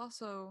 it's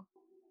also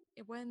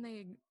when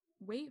they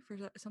wait for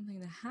something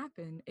to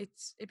happen,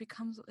 it's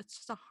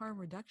just a harm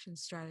reduction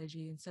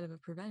strategy instead of a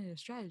preventative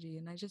strategy.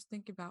 And I just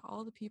think about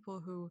all the people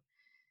who,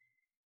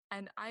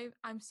 and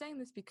I'm saying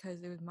this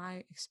because it was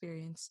my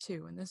experience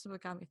too, and this is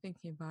what got me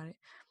thinking about it.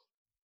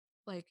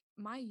 Like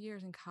my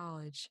years in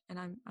college, and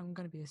I'm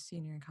going to be a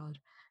senior in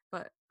college,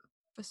 but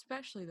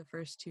especially the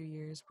first 2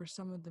 years were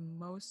some of the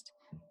most,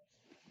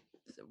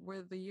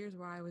 were the years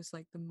where I was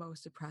like the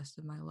most depressed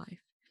of my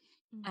life.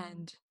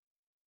 And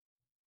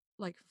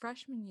like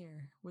freshman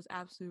year was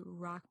absolute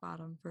rock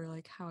bottom for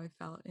like how I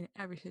felt in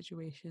every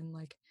situation,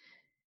 like,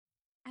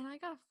 and I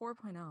got a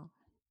 4.0.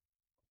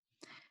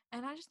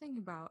 And I just think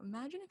about,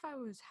 imagine if I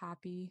was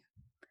happy,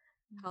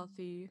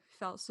 healthy,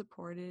 felt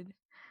supported.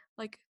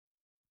 Like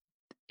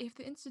if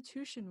the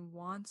institution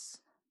wants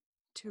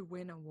to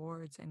win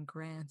awards and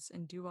grants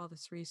and do all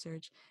this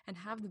research and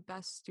have the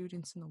best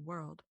students in the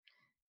world,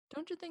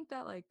 don't you think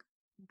that like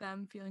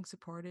them feeling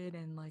supported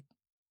and like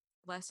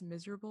less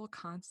miserable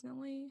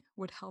constantly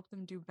would help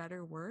them do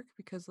better work?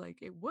 Because like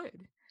it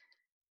would.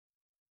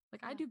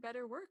 Like I do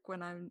better work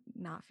when I'm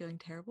not feeling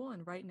terrible,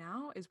 and right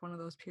now is one of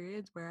those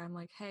periods where I'm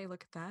like, hey,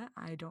 look at that,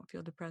 I don't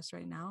feel depressed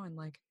right now, and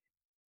like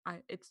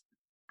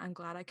I'm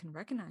glad I can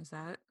recognize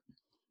that.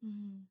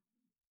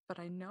 But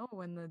I know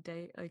when the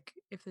day, like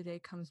if the day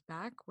comes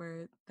back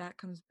where that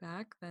comes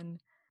back, then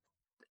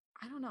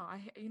I don't know,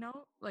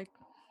 like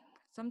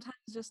sometimes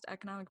just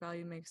economic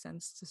value makes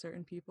sense to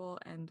certain people,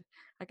 and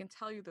I can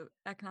tell you the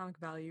economic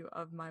value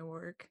of my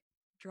work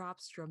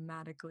drops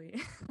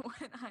dramatically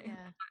when I'm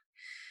not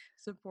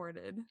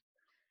supported.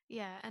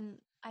 Yeah, and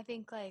I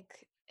think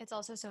like it's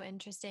also so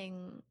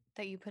interesting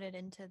that you put it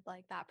into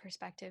like that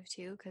perspective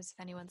too, because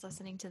if anyone's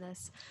listening to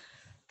this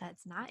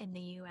that's not in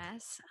the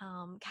US,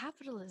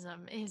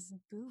 capitalism is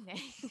booming.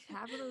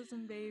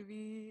 Capitalism,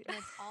 baby. And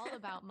it's all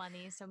about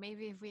money. So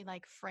maybe if we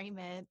like frame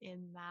it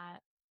in that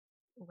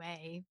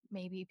way,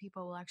 maybe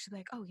people will actually be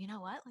like, oh, you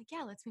know what? Like,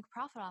 yeah, let's make a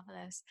profit off of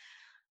this.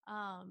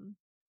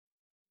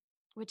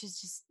 Which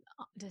is just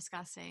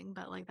disgusting,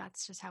 but like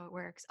that's just how it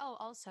works. Oh,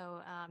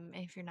 also,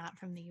 if you're not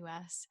from the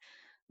US,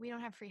 we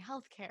don't have free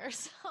healthcare,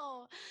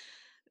 so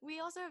we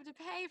also have to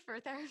pay for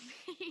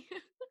therapy.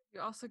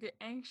 You also get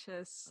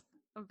anxious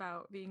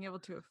about being able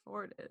to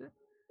afford it.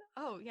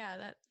 Oh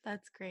yeah,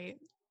 that's great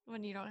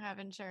when you don't have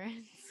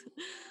insurance.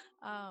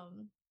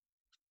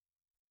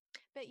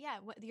 But yeah,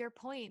 what your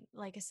point,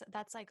 like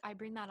that's like I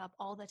bring that up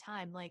all the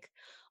time. Like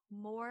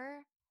more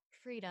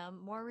freedom,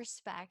 more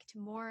respect,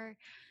 more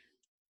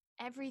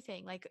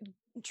everything, like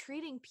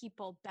treating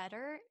people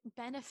better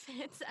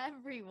benefits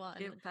everyone.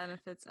 It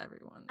benefits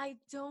everyone. I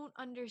don't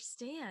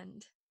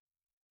understand.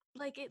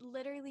 Like it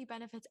literally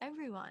benefits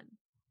everyone.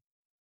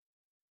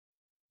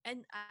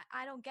 And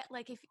I don't get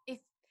like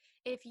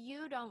if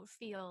you don't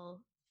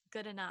feel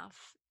good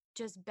enough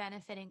just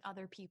benefiting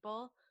other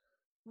people,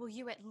 will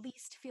you at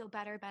least feel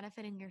better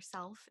benefiting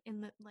yourself in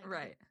the like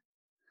right.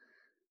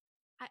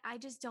 I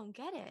just don't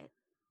get it.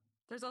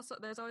 There's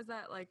always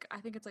that, like,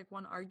 I think it's like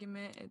one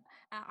argument,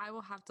 I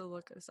will have to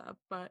look this up,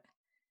 but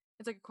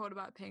it's like a quote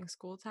about paying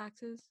school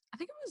taxes. I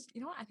think it was,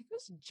 you know what, I think it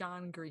was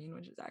John Green,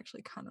 which is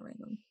actually kind of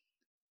random.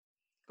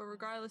 But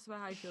regardless of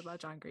how you feel about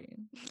John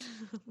Green,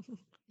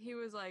 he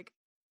was like,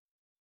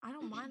 I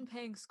don't mind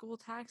paying school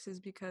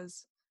taxes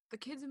because the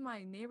kids in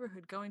my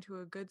neighborhood going to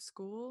a good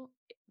school,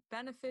 it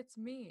benefits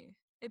me.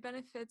 It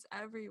benefits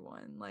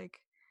everyone. Like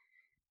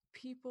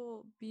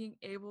people being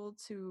able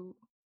to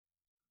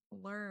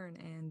learn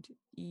and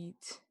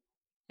eat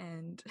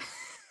and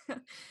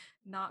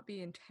not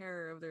be in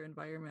terror of their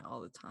environment all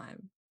the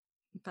time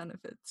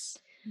benefits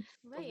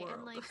the Right.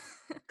 And world. like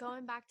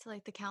going back to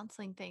like the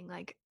counseling thing,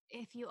 like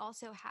if you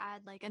also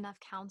had like enough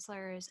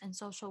counselors and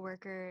social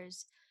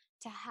workers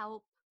to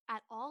help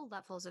at all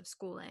levels of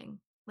schooling,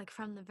 like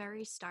from the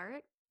very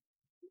start,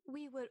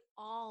 we would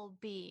all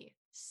be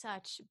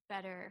such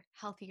better,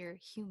 healthier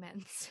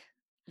humans.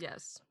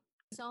 Yes.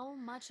 So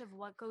much of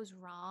what goes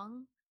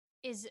wrong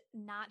is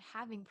not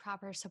having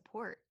proper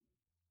support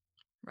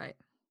Right.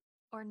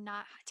 or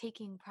not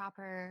taking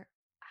proper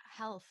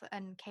health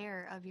and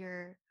care of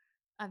your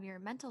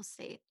mental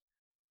state,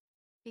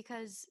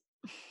 because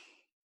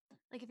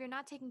like if you're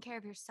not taking care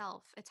of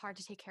yourself, it's hard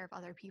to take care of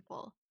other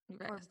people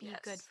or Yes. be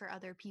good for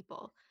other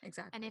people.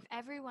 Exactly. And if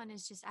everyone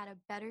is just at a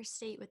better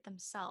state with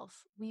themselves,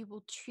 we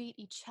will treat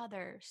each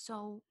other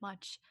so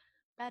much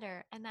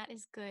better, and that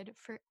is good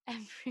for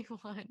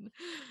everyone.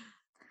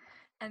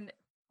 And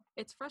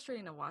it's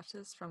frustrating to watch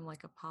this from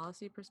like a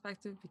policy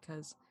perspective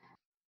because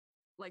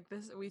like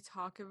this, we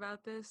talk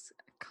about this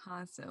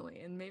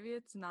constantly, and maybe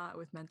it's not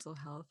with mental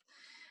health.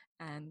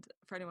 And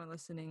for anyone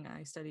listening,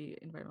 I study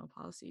environmental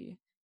policy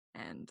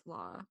and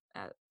law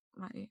at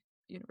my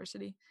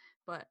university,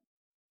 but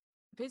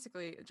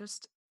basically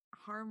just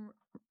harm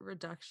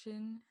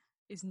reduction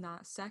is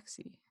not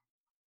sexy.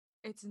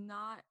 It's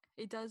not,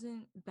 it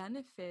doesn't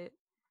benefit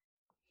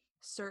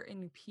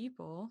certain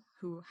people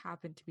who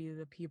happen to be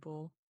the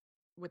people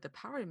with the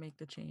power to make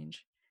the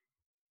change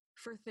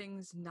for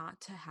things not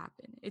to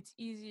happen. It's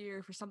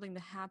easier for something to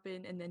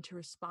happen and then to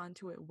respond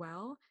to it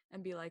well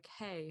and be like,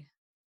 hey,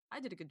 I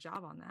did a good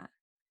job on that,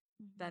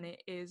 than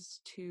it is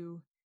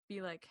to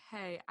be like,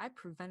 hey, I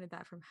prevented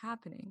that from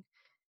happening,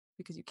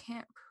 because you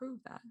can't prove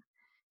that.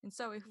 And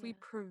so if we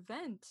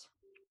prevent,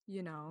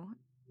 you know,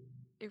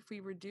 if we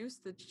reduce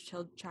the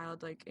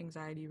childlike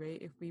anxiety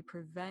rate, if we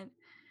prevent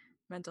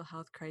mental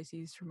health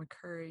crises from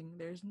occurring,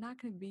 there's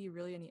not going to be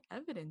really any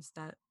evidence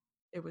that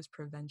it was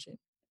prevention.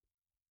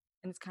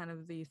 And it's kind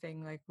of the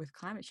thing like with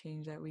climate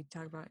change that we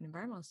talk about in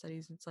environmental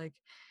studies. It's like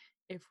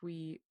if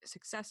we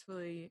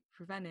successfully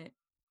prevent it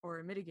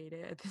or mitigate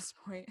it at this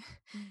point,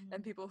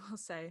 then people will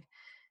say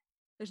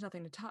there's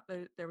nothing to talk,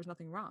 there was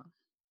nothing wrong.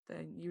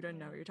 Then you don't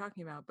know what you're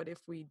talking about. But if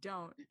we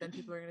don't, then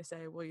people are going to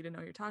say, well, you didn't know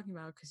what you're talking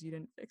about because you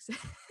didn't fix it.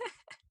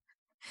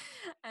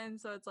 And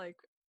so it's like,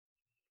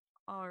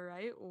 all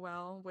right,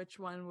 well, which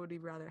one would we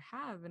rather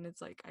have? And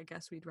it's like, I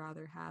guess we'd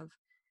rather have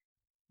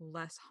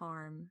less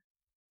harm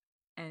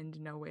and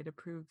no way to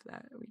prove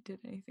that we did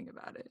anything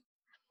about it.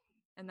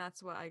 And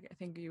that's what I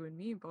think you and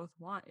me both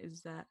want,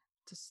 is that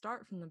to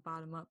start from the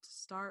bottom up, to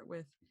start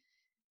with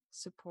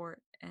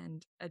support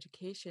and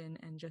education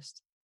and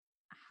just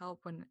help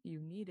when you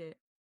need it.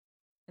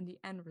 And the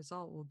end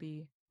result will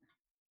be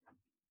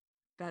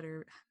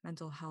better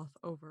mental health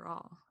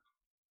overall.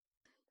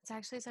 It's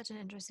actually such an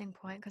interesting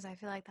point because I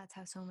feel like that's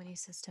how so many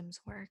systems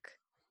work.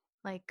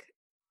 Like,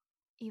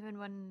 even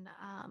when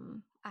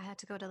I had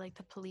to go to like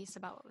the police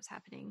about what was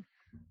happening,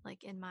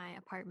 like in my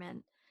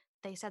apartment,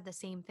 they said the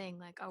same thing,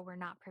 like, oh, we're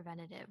not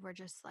preventative, we're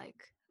just like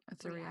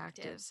It's a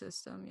reactive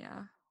system.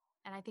 Yeah.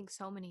 And I think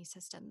so many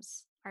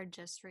systems are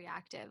just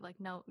reactive. Like,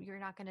 no, you're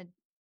not going to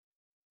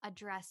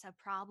address a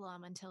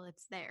problem until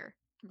it's there.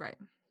 Right.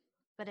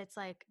 But it's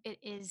like, it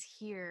is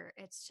here,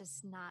 it's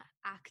just not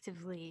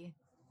actively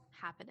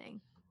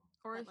happening.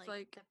 Or but, if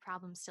like the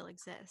problem still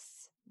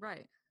exists.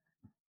 Right.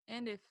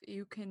 And if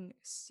you can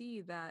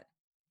see that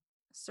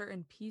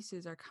certain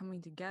pieces are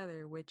coming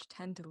together which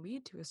tend to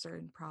lead to a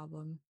certain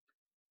problem,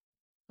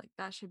 like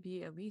that should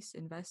be at least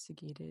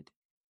investigated.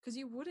 Because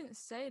you wouldn't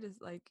say to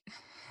like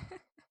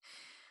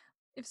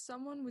if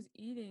someone was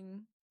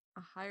eating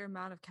a higher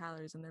amount of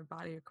calories than their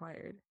body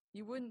required,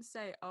 you wouldn't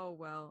say, oh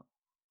well,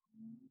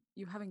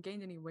 you haven't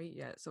gained any weight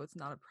yet, so it's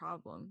not a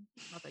problem.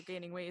 Not that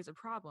gaining weight is a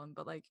problem,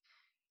 but like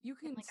you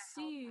can like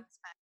see,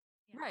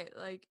 right,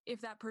 like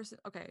if that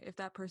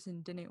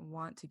person didn't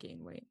want to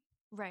gain weight,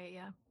 right,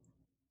 yeah,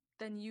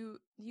 then you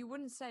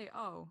wouldn't say,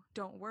 oh,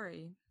 don't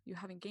worry, you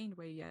haven't gained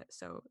weight yet,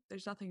 so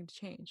there's nothing to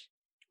change.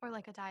 Or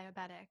like a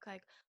diabetic,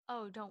 like,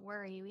 oh, don't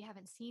worry, we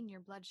haven't seen your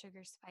blood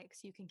sugar spike,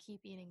 so you can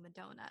keep eating the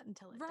donut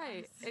until it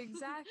right does.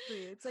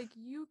 Exactly. It's like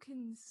you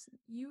can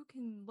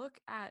look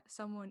at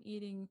someone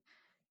eating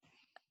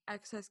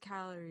excess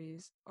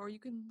calories, or you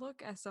can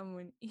look at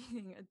someone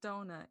eating a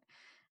donut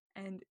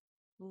and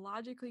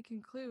logically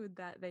conclude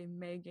that they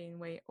may gain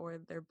weight or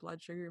their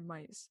blood sugar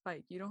might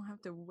spike. You don't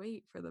have to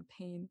wait for the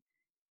pain,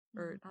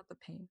 or not the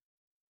pain.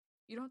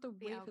 You don't have to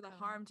wait for the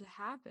harm to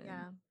happen.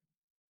 Yeah.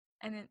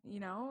 And it,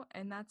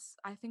 and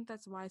I think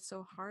that's why it's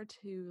so hard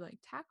to like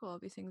tackle all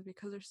these things,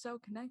 because they're so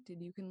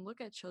connected. You can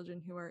look at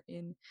children who are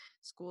in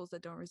schools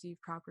that don't receive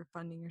proper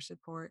funding or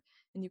support,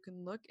 and you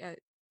can look at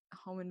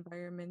home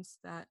environments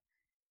that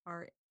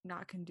are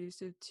not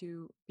conducive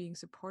to being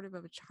supportive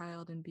of a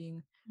child and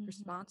being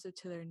responsive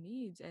to their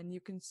needs. And you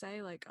can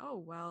say like, oh,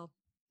 well,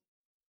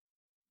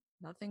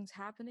 nothing's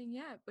happening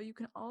yet. But you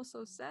can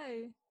also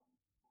say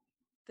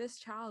this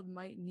child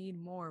might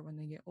need more when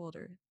they get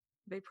older.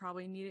 They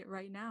probably need it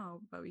right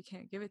now, but we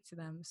can't give it to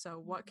them.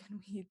 So what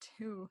can we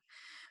do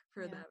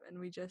for them? And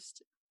we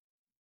just,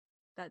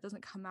 that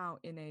doesn't come out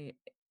in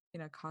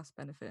a cost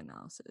benefit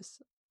analysis.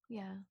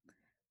 Yeah.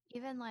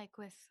 Even like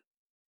with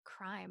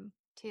crime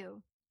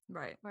too.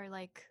 Right. Where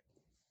like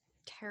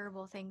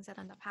terrible things that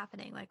end up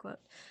happening, like what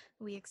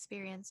we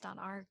experienced on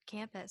our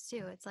campus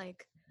too. It's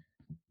like,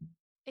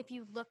 if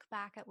you look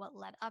back at what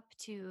led up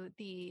to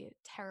the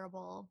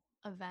terrible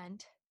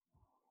event,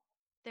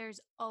 there's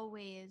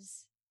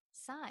always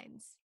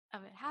signs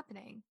of it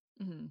happening.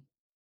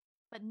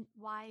 But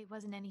why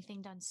wasn't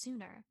anything done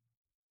sooner?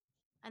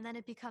 And then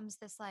it becomes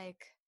this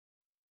like,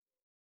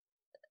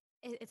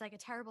 it's like a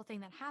terrible thing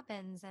that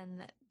happens,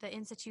 and the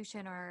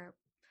institution or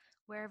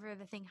wherever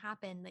the thing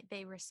happened, like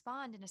they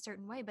respond in a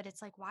certain way, but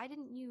it's like, why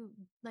didn't you,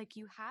 like,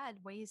 you had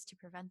ways to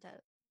prevent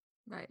it.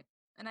 Right.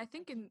 And I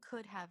think you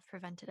could have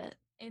prevented it.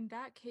 In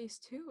that case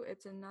too,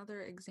 it's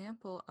another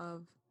example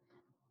of,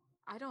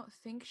 I don't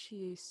think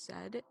she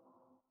said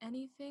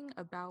anything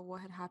about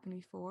what had happened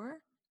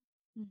before,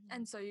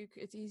 And so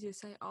it's easy to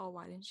say, oh,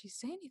 why didn't she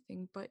say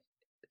anything? But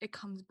it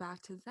comes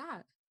back to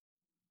that.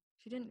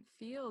 She didn't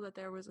feel that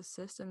there was a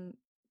system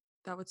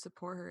that would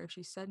support her if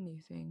she said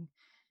anything.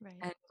 Right.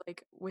 And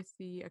like with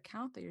the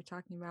account that you're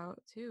talking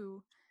about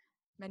too,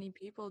 many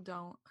people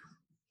don't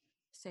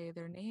say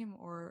their name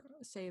or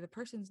say the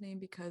person's name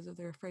because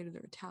they're afraid of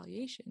the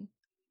retaliation.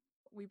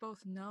 We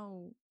both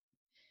know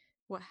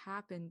what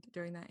happened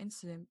during that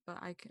incident, but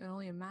I can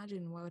only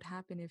imagine what would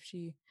happen if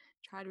she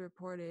tried to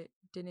report it,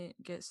 didn't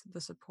get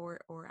the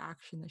support or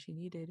action that she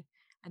needed,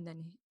 and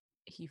then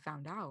he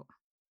found out.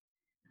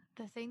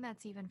 The thing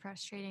that's even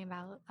frustrating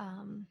about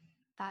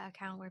that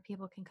account where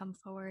people can come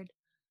forward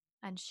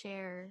and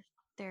share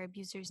their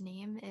abuser's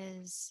name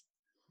is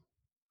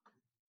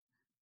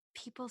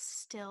people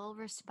still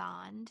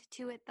respond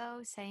to it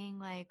though, saying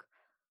like,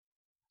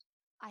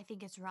 I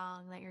think it's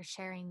wrong that you're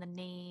sharing the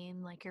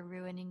name, like you're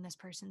ruining this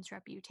person's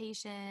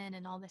reputation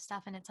and all this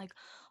stuff. And it's like,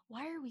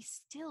 why are we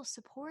still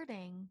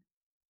supporting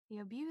the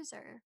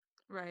abuser?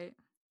 Right.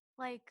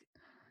 Like,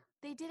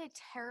 they did a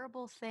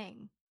terrible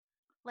thing.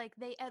 Like,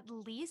 they at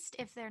least,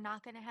 if they're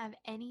not going to have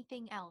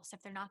anything else,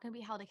 if they're not going to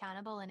be held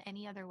accountable in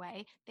any other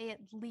way, they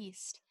at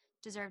least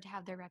deserve to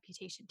have their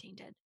reputation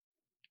tainted.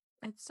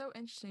 It's so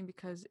interesting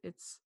because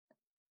it's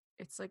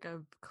like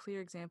a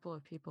clear example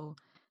of people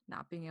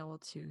not being able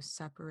to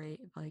separate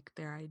like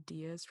their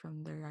ideas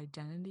from their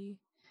identity,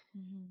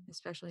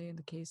 especially in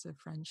the case of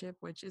friendship,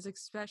 which is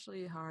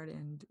especially hard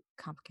and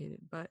complicated.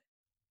 But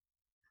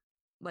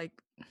like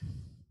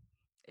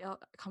it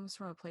comes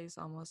from a place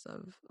almost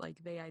of like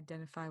they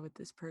identify with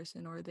this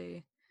person, or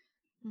they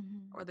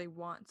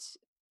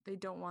they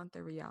don't want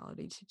their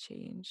reality to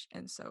change,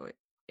 and so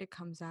it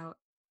comes out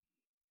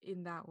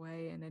in that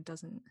way, and it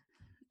doesn't.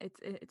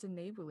 It's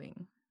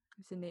enabling.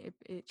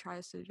 It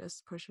tries to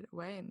just push it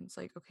away, and it's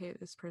like, okay,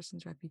 this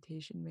person's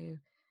reputation may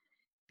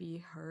be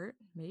hurt,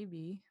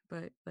 maybe,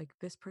 but like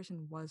this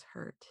person was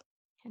hurt.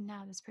 And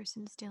now this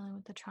person's dealing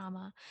with the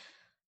trauma.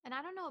 And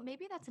I don't know,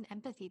 maybe that's an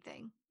empathy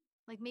thing.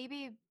 Like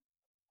maybe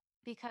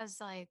because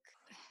like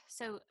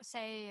so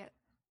say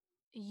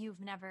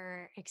you've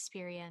never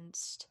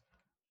experienced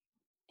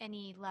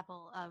any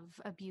level of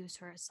abuse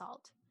or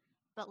assault,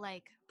 but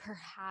like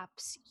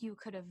perhaps you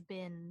could have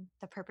been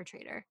the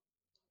perpetrator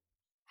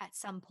at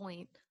some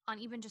point on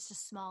even just a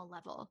small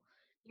level.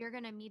 You're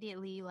going to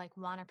immediately like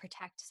want to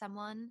protect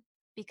someone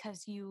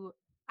because you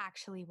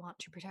actually want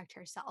to protect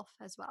yourself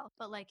as well.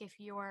 But like if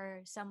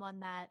you're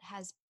someone that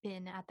has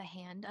been at the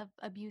hand of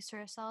abuse or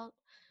assault,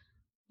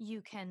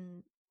 you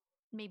can,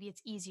 maybe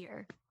it's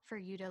easier for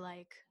you to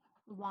like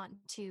want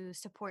to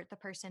support the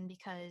person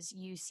because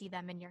you see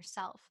them in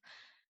yourself.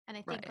 And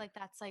I think Right. like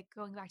that's like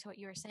going back to what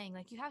you were saying,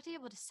 like you have to be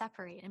able to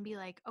separate and be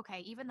like, okay,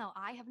 even though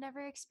I have never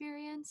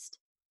experienced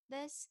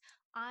this,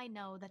 I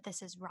know that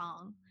this is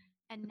wrong,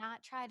 and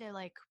not try to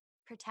like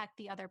protect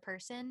the other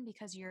person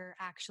because you're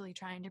actually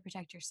trying to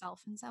protect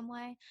yourself in some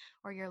way,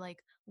 or you're like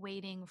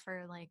waiting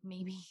for like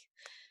maybe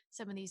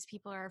some of these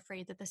people are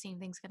afraid that the same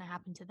thing's going to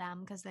happen to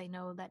them because they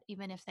know that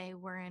even if they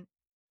weren't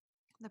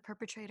the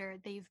perpetrator,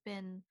 they've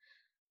been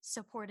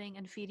supporting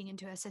and feeding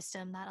into a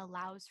system that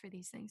allows for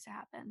these things to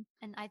happen.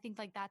 And I think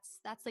like that's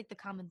like the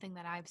common thing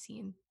that I've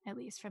seen, at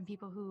least from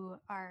people who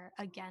are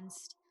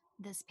against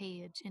this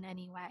page in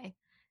any way.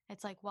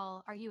 It's like,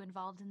 well, are you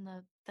involved in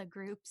the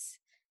groups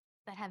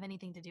that have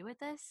anything to do with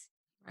this?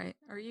 Right.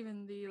 Or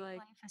even the Greek like,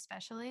 life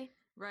especially.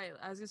 right.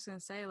 I was just gonna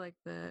say like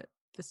the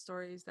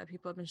stories that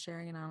people have been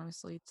sharing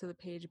anonymously to the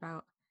page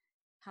about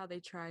how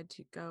they tried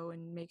to go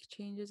and make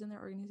changes in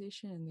their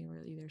organization, and they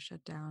were either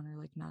shut down or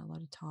like not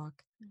allowed to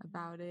talk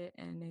about it.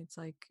 And it's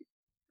like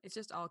it's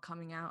just all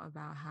coming out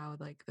about how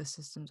like the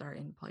systems are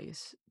in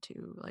place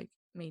to like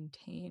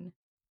maintain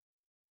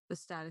the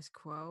status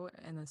quo,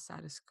 and the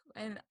status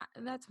quo, and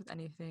that's with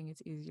anything.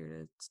 It's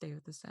easier to stay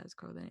with the status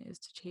quo than it is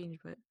to change,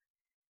 but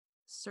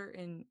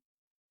certain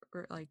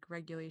like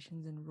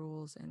regulations and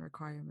rules and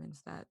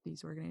requirements that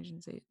these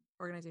organizations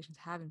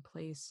have in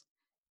place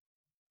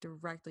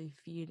directly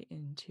feed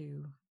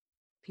into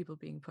people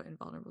being put in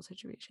vulnerable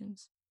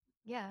situations.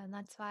 Yeah, and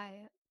that's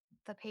why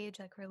the page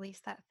like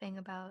released that thing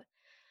about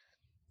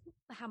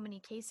how many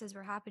cases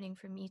were happening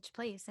from each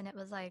place, and it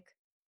was like,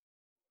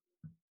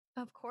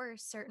 of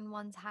course, certain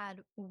ones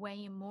had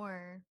way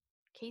more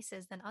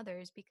cases than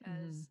others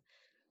because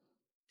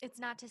it's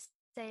not to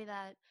say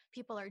that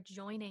people are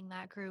joining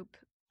that group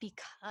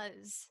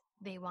because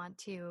they want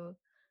to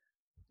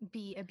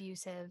be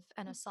abusive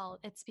and assault.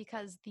 It's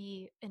because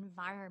the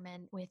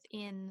environment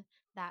within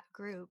that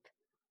group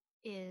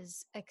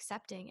is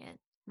accepting it.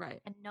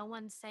 Right. And no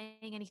one's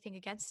saying anything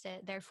against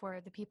it.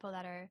 Therefore, the people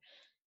that are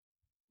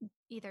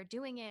either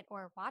doing it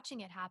or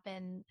watching it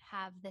happen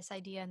have this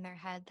idea in their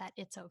head that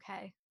it's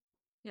okay.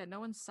 Yeah,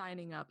 no one's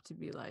signing up to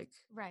be like,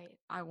 Right.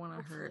 I want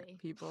to hurt Hopefully.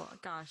 people.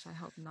 Gosh, I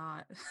hope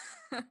not.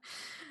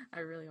 I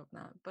really hope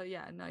not. But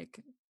yeah, and like,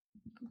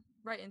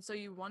 right. And so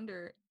you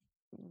wonder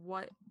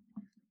what,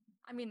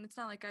 I mean, it's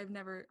not like I've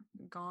never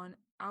gone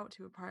out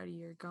to a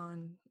party or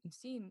gone and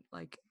seen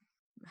like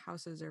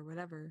houses or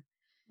whatever.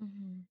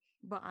 Mm-hmm.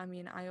 But I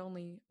mean, I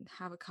only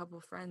have a couple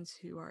friends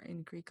who are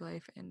in Greek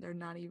life, and they're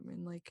not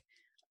even like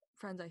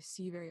friends I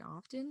see very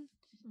often.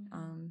 Mm-hmm.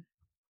 Um,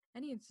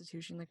 any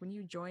institution, like when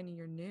you join and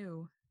you're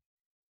new,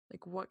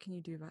 like what can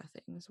you do about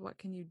things? What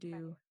can you do?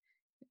 Right.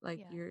 Like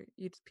Yeah.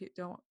 you just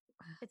don't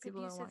It's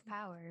people don't abuse want, of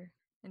power.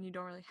 and you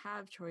don't really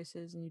have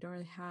choices, and you don't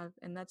really have,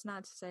 and that's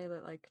not to say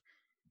that like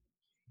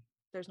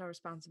there's no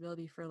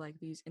responsibility for like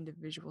these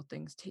individual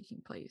things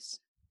taking place,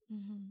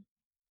 Mm-hmm.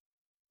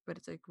 but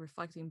it's like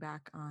reflecting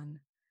back on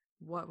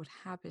what would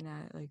happen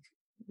at like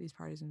these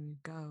parties when we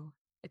go.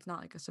 It's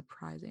not like a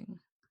surprising.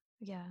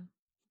 Yeah.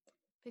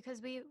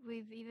 Because we've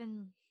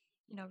even,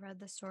 read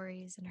the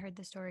stories and heard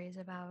the stories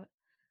about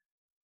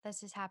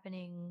this is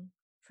happening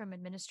from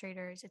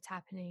administrators, it's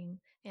happening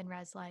in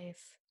res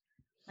life.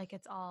 Like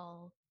it's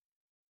all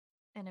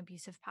an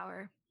abuse of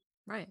power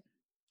Right.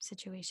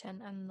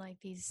 situation. And like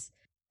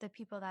the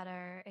people that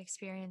are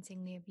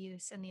experiencing the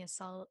abuse and the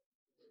assault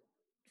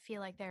feel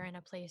like they're in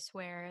a place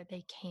where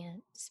they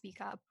can't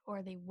speak up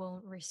or they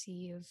won't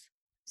receive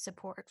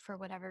support for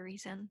whatever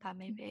reason that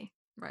may be.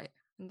 Right.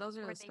 And those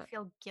are Or the they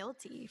feel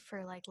guilty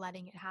for like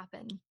letting it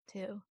happen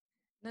too.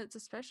 it's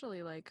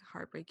especially like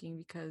heartbreaking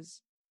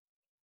because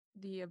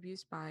the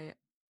abuse by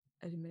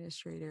an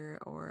administrator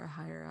or a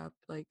higher up,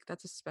 like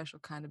that's a special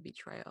kind of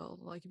betrayal.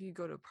 Like if you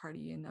go to a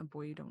party and a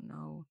boy you don't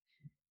know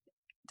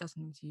does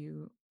something to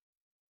you,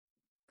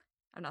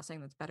 I'm not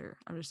saying that's better.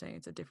 I'm just saying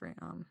it's a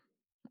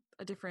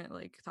different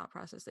like thought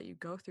process that you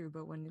go through.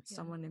 But when it's Yeah.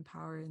 someone in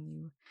power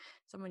and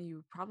someone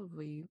you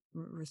probably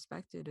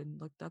respected and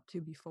looked up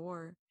to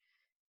before,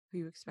 who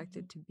you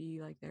expected to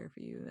be like there for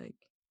you,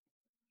 like,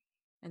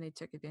 and they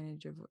took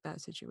advantage of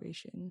that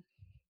situation.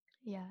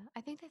 Yeah,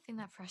 I think the thing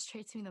that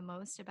frustrates me the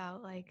most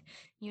about like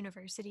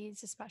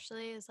universities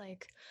especially is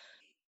like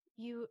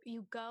you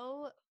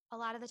go a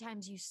lot of the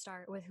times you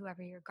start with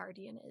whoever your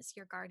guardian is.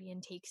 Your guardian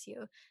takes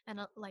you. And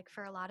like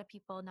for a lot of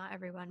people, not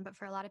everyone, but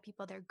for a lot of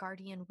people their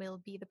guardian will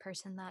be the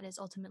person that is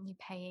ultimately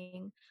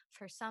paying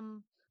for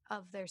some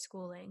of their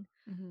schooling.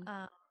 Mm-hmm.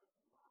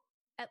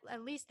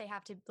 At least they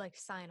have to like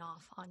sign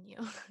off on you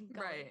going.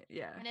 Right.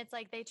 Yeah. And it's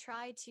like they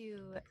try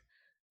to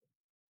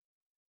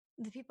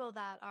the people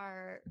that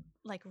are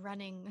like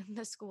running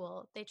the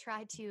school, they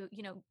try to,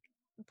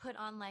 put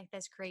on like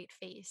this great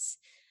face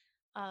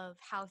of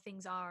how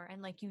things are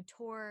and like you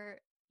tore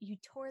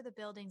the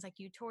buildings, like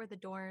you tore the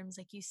dorms,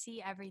 like you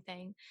see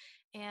everything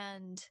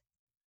and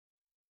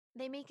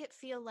they make it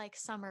feel like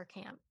summer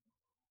camp.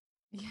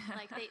 Yeah.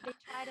 Like they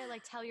try to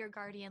like tell your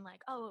guardian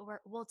like, oh,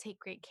 we'll take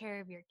great care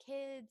of your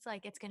kids,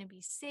 like it's going to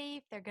be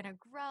safe, they're going to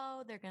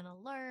grow, they're going to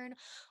learn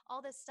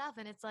all this stuff,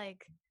 and it's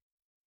like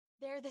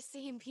they're the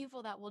same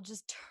people that will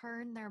just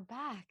turn their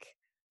back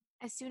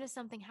as soon as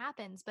something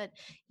happens. But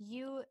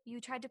you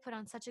tried to put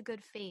on such a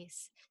good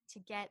face to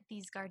get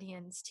these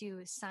guardians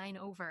to sign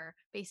over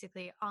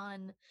basically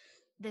on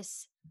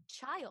this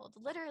child,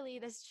 literally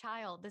this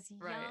child, this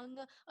Right. young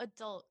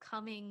adult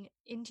coming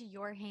into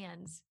your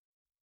hands,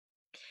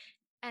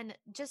 and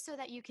just so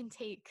that you can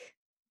take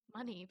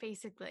money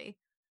basically.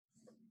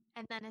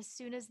 And then as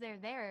soon as they're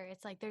there,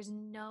 it's like there's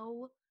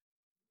no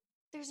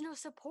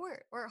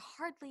support or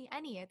hardly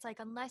any. It's like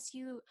unless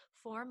you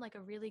form like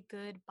a really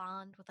good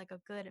bond with like a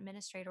good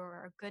administrator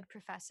or a good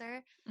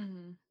professor,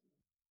 Mm-hmm.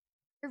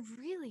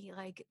 really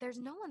like there's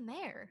no one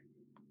there.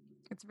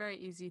 It's very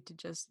easy to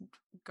just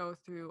go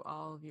through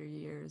all of your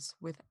years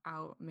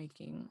without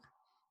making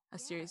a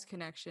serious Yeah.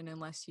 connection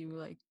unless you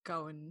like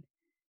go and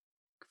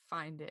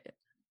find it.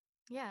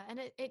 Yeah. And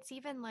it's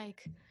even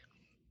like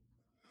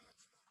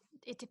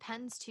it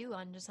depends too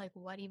on just like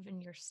what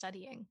even you're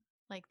studying.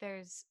 Like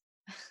there's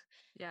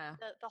Yeah.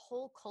 the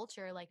whole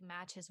culture like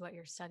matches what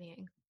you're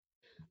studying.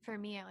 For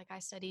me, like I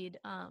studied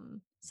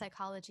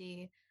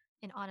psychology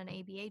and on an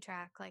ABA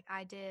track. Like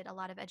I did a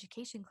lot of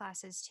education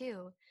classes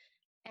too.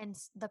 And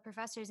the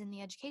professors in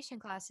the education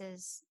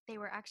classes, they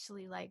were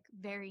actually like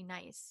very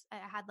nice. I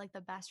had like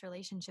the best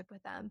relationship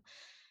with them.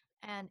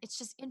 And it's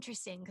just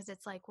interesting because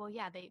it's like, well,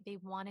 yeah, they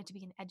wanted to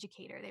be an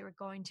educator, they were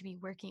going to be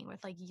working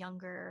with like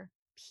younger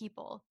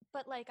people,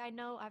 but like I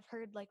know I've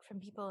heard like from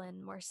people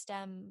in more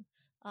STEM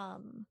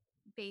um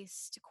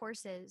based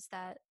courses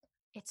that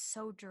it's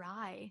so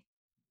dry,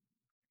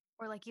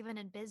 or like even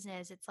in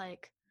business it's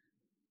like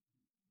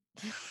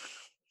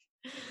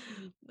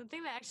the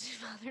thing that actually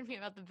bothered me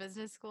about the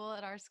business school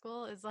at our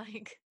school is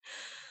like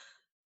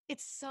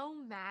it's so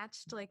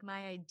matched like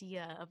my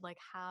idea of like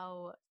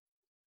how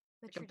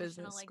the Like a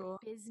traditional business like school.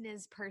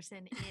 business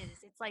person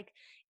is. It's like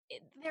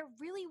there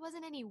really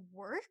wasn't any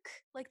work.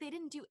 Like they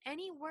didn't do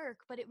any work,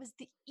 but it was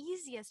the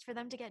easiest for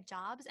them to get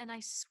jobs. And I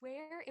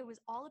swear it was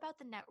all about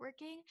the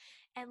networking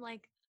and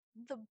like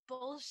the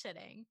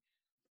bullshitting.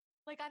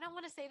 Like I don't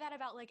want to say that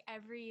about like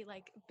every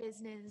like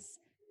business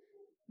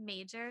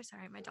major.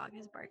 Sorry, my dog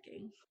is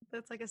barking.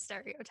 That's like a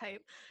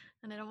stereotype.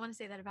 And I don't want to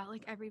say that about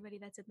like everybody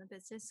that's in the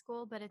business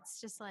school, but it's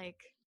just like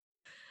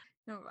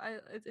No,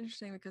 it's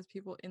interesting because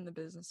people in the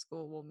business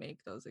school will make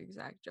those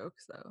exact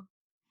jokes though.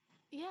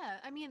 yeah,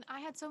 I mean, I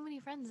had so many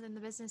friends in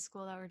the business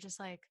school that were just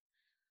like,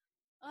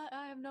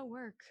 I have no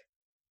work.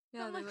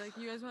 Yeah, I'm they're like, like,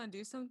 you guys want to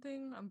do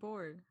something? I'm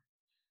bored.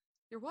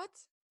 You're what?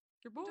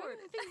 You're do bored. you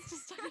have things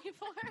to study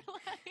for?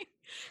 Like,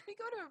 we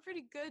go to a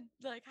pretty good,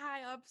 like,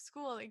 high up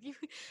school. Like,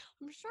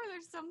 I'm sure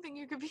there's something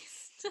you could be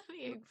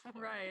studying for.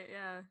 Right,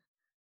 yeah.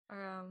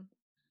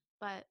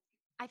 But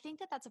I think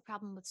that that's a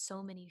problem with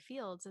so many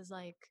fields is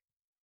like,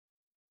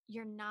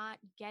 you're not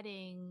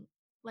getting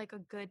like a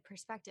good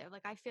perspective.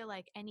 Like, I feel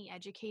like any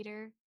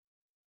educator,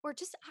 or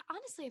just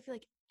honestly, I feel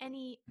like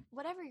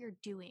whatever you're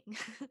doing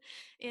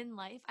in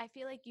life, I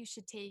feel like you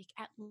should take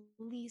at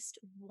least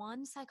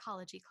one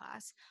psychology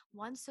class,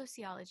 one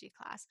sociology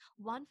class,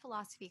 one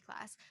philosophy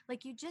class.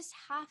 Like, you just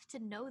have to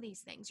know these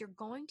things. You're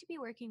going to be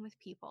working with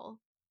people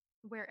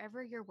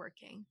wherever you're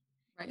working.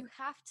 Right. You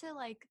have to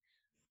like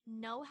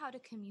know how to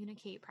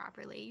communicate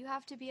properly. You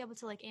have to be able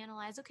to like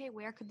analyze, okay,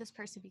 where could this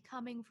person be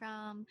coming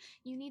from?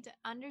 You need to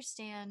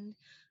understand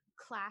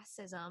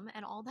classism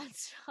and all that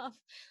stuff.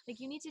 Like,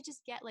 you need to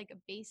just get like a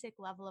basic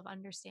level of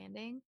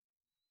understanding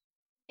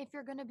if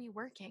you're going to be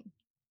working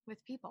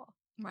with people.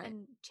 Right.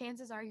 And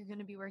chances are you're going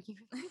to be working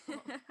with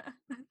people.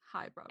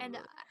 High probability.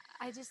 And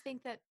I just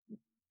think that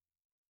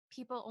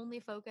people only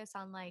focus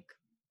on like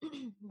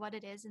what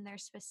it is in their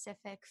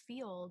specific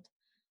field,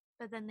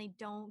 but then they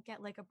don't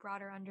get like a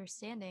broader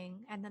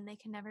understanding, and then they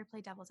can never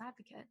play devil's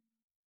advocate.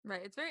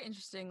 Right. It's very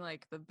interesting,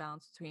 like the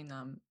balance between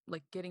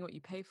like getting what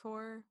you pay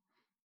for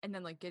and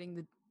then like getting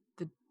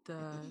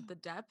the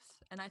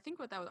depth. And I think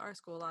about that with our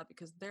school a lot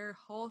because their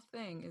whole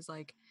thing is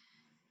like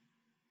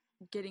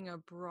getting a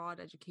broad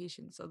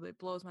education. So it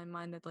blows my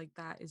mind that like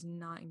that is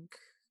not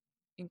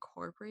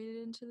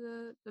incorporated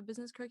into the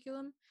business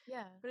curriculum.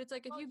 Yeah. But it's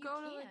like if you go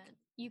to like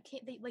you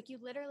can't like you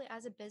literally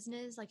as a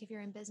business, like if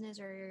you're in business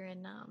or you're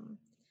in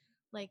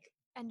like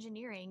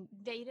engineering,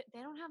 they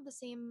don't have the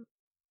same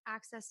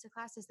access to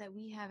classes that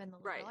we have in the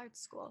liberal arts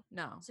school.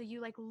 No. So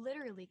you like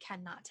literally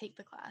cannot take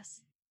the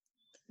class.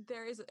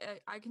 There is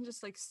I can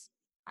just like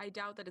I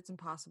doubt that it's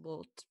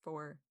impossible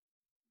for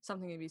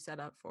something to be set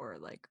up for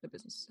like the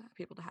business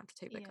people to have to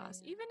take that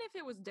class, even if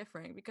it was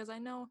different, because I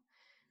know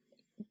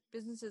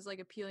business is like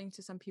appealing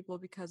to some people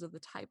because of the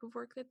type of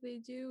work that they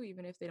do,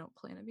 even if they don't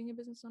plan on being a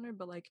business owner.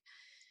 But like,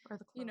 or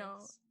the clothes. You know,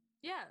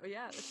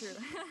 yeah, that's true.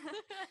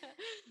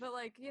 But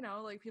like, you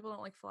know, like people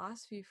don't like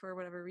philosophy for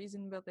whatever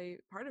reason, but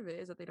part of it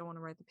is that they don't want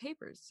to write the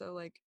papers. So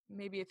like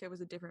maybe if it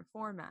was a different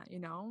format, you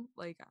know,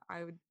 like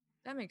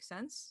that makes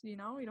sense, you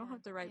know, you don't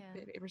have to write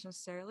papers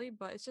necessarily,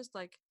 but it's just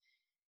like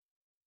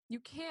you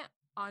can't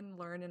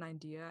unlearn an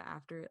idea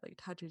after it like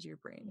touches your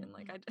brain and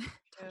like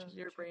touches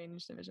your brain.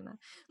 Just envision that,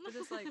 but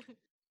just like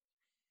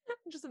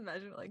just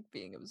imagine like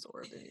being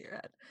absorbed in your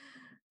head.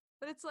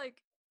 But it's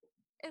like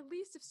at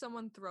least if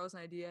someone throws an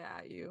idea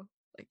at you,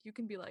 like you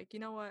can be like, you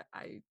know what,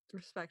 I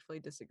respectfully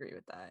disagree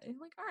with that, and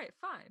you're like, all right,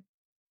 fine,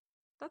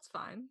 that's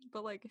fine.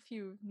 But like if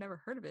you've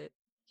never heard of it,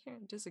 you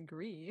can't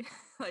disagree.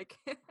 Like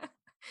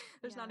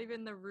there's not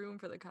even the room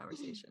for the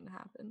conversation to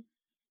happen.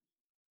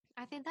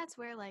 I think that's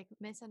where like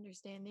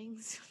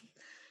misunderstandings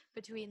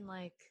between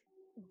like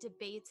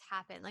debates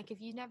happen. Like if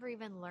you never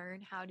even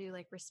learn how to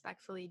like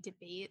respectfully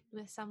debate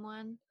with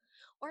someone,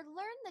 or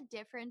learn the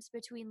difference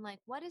between like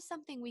what is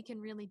something we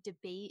can really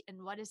debate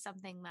and what is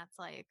something that's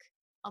like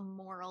a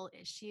moral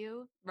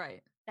issue.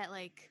 Right. That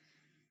like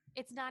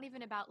it's not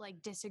even about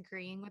like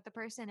disagreeing with the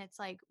person. It's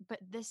like, but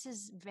this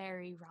is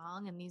very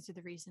wrong and these are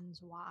the reasons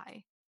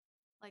why.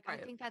 Like, I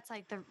think that's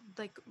like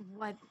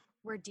what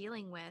we're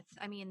dealing with.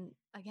 I mean,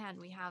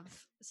 again, we have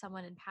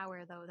someone in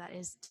power though that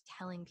is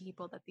telling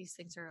people that these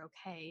things are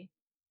okay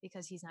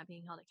because he's not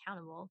being held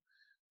accountable.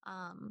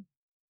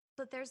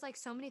 But there's like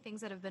so many things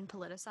that have been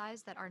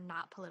politicized that are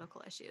not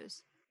political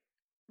issues.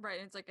 Right.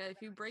 And it's like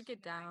if you break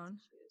it down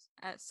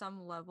at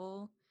some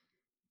level,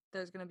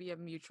 there's going to be a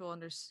mutual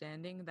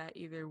understanding that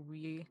either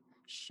we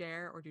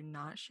share or do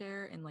not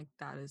share. And like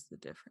that is the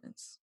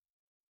difference.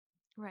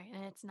 Right.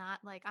 And it's not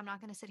like I'm not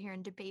going to sit here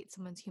and debate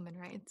someone's human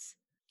rights.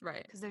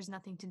 Right. Because there's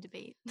nothing to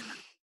debate.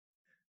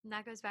 And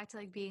that goes back to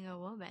like being a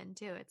woman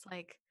too. It's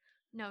like,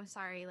 no,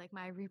 sorry, like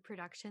my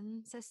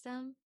reproduction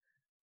system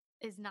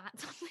is not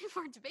something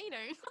for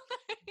debating.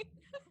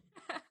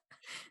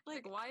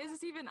 Like, why is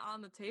this even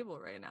on the table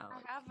right now?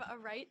 I have a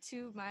right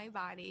to my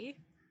body.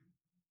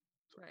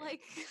 Right.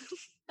 Like,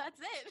 that's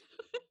it.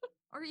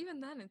 Or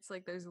even then, it's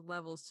like there's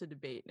levels to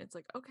debate. And it's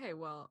like, okay,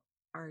 well,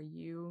 are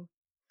you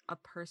a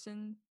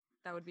person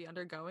that would be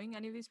undergoing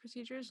any of these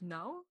procedures?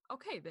 No?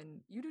 Okay,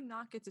 then you do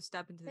not get to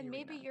step into the arena. Then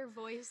maybe your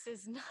voice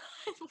is not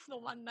the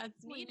one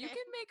that's needed. You can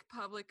make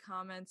public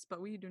comments, but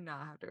we do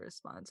not have to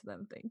respond to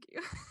them. Thank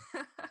you.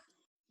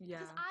 Yeah.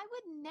 Because I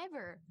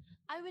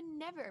would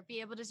never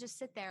be able to just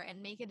sit there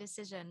and make a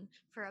decision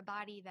for a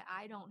body that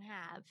I don't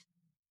have.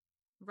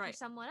 Right. For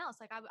someone else.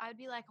 Like I'd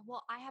be like,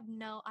 well, I have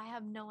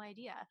no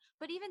idea.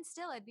 But even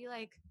still, I'd be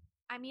like,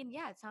 I mean,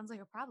 yeah, it sounds like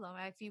a problem.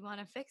 If you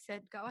want to fix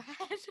it, go ahead.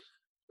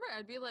 Right.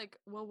 I'd be like,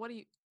 well, what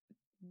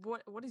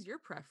is your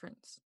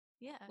preference?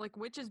 Yeah. Like,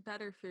 which is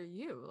better for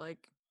you?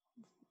 Like,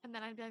 and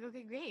then I'd be like,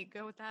 okay, great,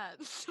 go with that.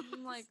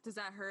 I'm like, does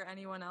that hurt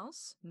anyone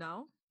else?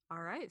 No.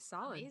 All right,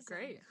 solid. Amazing.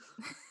 Great.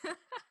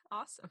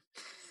 Awesome.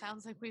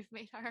 Sounds like we've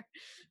made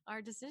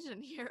our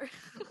decision here.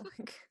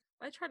 Like,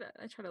 I try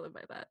to live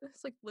by that.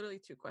 It's like literally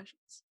 2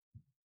 questions.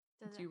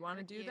 Does Do you want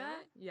to do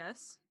that?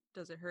 Yes.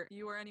 Does it hurt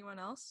you or anyone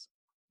else?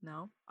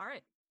 No. All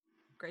right.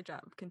 Great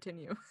job.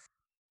 Continue.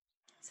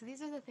 So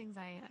these are the things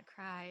I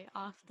cry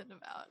often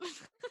about.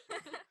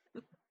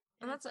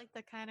 And that's it's like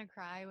the kind of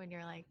cry when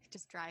you're like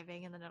just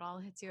driving and then it all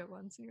hits you at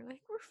once and you're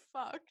like, we're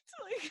fucked.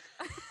 Like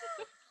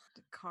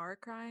car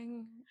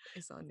crying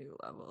is a new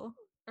level.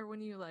 Or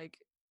when you like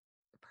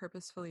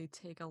purposefully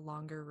take a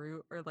longer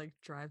route or like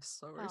drive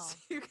slower so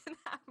you can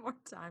have more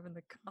time in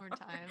the car. More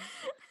time.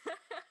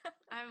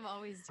 I'm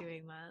always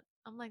doing that.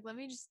 I'm like, let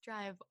me just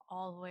drive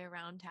all the way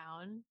around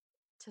town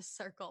to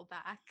circle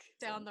back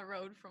down the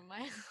road from my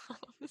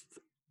house.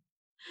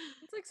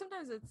 It's like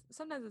sometimes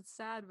it's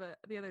sad, but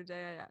the other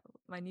day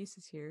my niece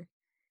is here,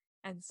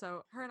 and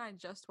so her and I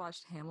just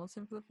watched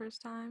Hamilton for the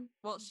first time.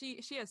 Well,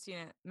 she has seen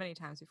it many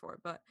times before,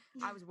 but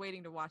I was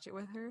waiting to watch it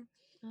with her,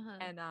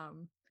 and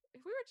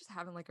if we were just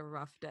having like a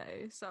rough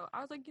day, so I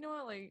was like, you know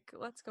what, like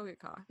let's go get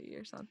coffee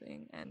or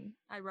something, and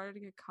I brought her to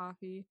get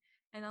coffee,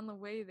 and on the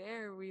way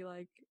there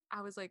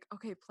I was like,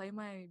 okay, play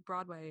my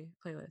Broadway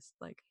playlist,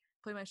 like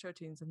play my show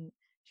tunes, and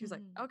she was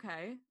like,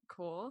 okay,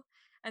 cool.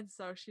 And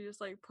so she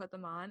just like put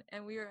them on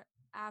and we were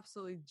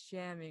absolutely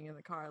jamming in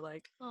the car,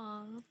 like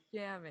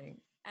jamming.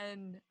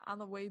 And on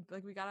the way,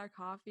 like we got our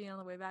coffee and on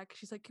the way back,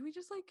 she's like, can we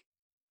just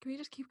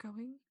keep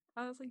going?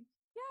 I was like,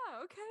 yeah,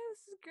 okay,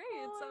 this is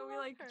great. And so we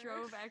like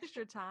drove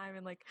extra time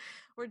and like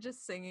we're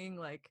just singing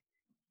like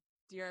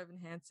Dear Evan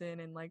Hansen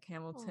and like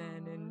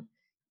Hamilton. And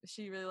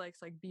she really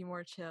likes like Be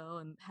More Chill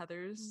and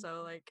Heathers.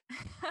 So like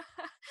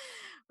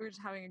we were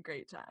just having a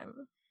great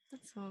time.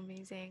 That's so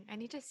amazing. I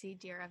need to see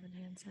Dear Evan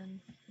Hansen.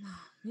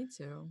 Me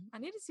too. I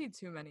need to see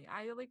too many.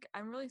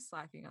 I'm really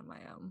slacking on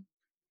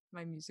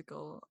my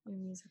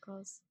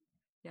musicals.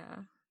 Yeah.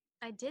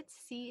 I did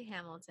see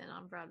Hamilton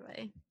on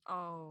Broadway.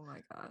 Oh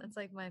my god. That's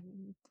like my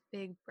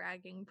big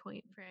bragging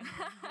point for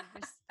anyone who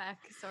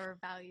respects or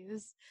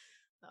values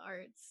the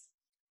arts.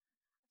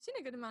 I've seen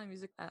a good amount of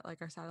music at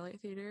like our satellite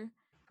theater,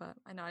 but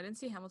I know I didn't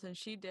see Hamilton.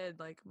 She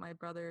did. Like my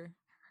brother,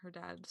 her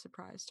dad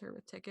surprised her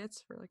with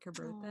tickets for like her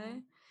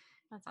birthday.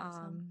 That's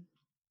awesome.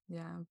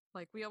 Yeah,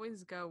 like we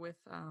always go with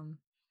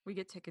we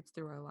get tickets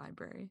through our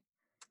library.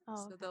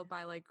 So they'll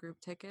buy like group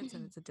tickets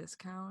and it's a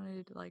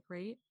discounted like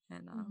rate,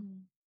 and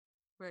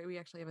we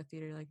actually have a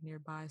theater like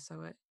nearby,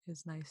 so it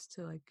is nice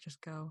to like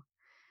just go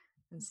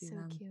and see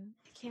them. So cute.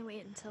 I can't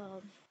wait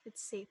until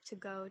it's safe to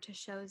go to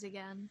shows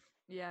again.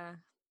 Yeah.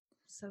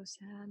 So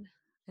sad.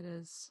 It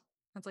is.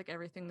 It's like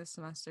everything this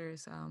semester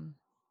is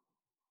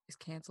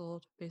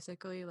canceled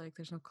basically. Like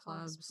there's no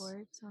clubs. All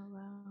sports. Oh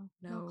wow.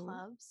 No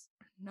clubs.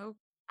 No.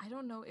 I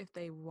don't know if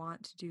they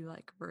want to do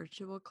like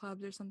virtual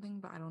clubs or something,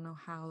 but I don't know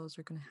how those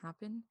are going to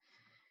happen.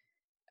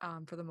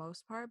 For the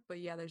most part, but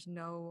yeah, there's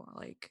no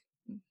like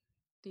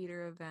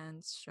theater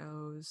events,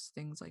 shows,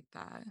 things like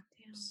that.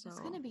 Damn, so it's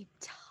going to be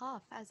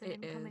tough as an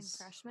incoming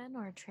freshman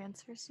or a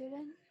transfer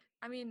student.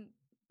 I mean,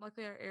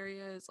 luckily our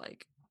area is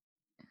like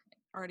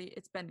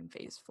it's been in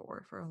phase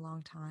 4 for a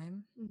long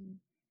time.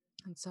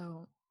 And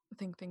so I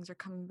think things are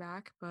coming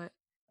back, but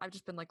I've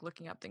just been like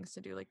looking up things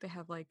to do. Like they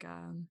have like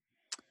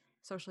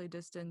socially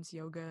distanced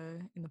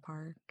yoga in the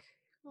park,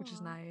 which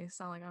is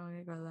nice. I'm like, I'm going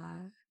to go to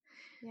that.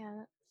 Yeah,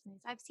 that's nice.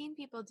 I've seen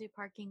people do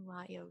parking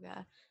lot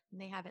yoga and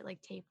they have it like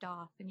taped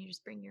off and you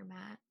just bring your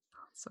mat.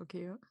 Oh, so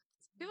cute.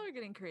 People are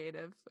getting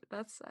creative.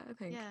 That's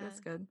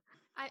good.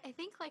 I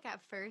think like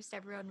at first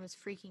everyone was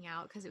freaking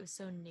out because it was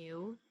so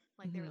new.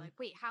 Like they were like,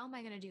 wait, how am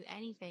I going to do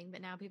anything?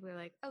 But now people are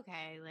like,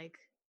 okay, like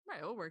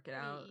right, we'll work it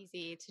out.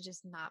 Easy to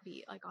just not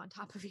be like on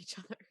top of each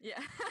other.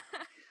 Yeah.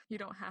 You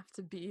don't have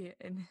to be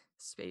in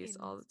space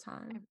all the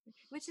time.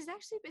 Which is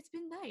actually, it's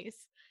been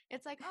nice.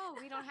 It's like, oh,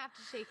 we don't have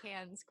to shake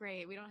hands.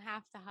 Great. We don't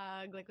have to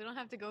hug. Like, we don't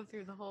have to go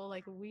through the whole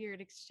like weird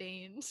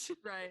exchange.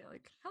 Right.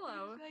 Like,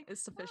 hello is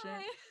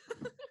sufficient.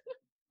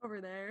 Over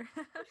there.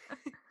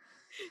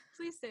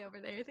 Please stay over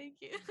there. Thank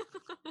you.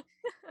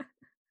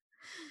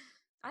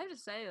 I have to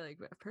say, like,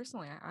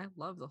 personally, I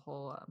love the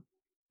whole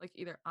like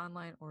either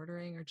online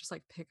ordering or just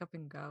like pick up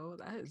and go.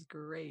 That is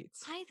great.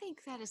 I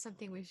think that is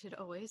something we should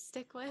always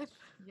stick with.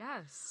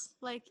 Yes.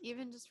 Like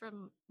even just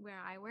from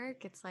where I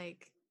work, it's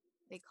like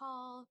they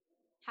call,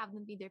 have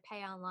them either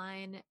pay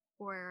online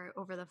or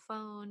over the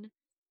phone.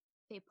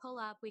 They pull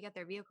up, we get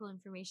their vehicle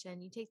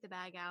information, you take the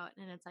bag out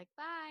and it's like,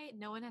 bye.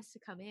 No one has to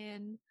come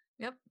in.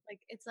 Yep. Like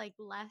it's like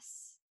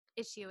less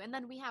issue. And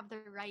then we have the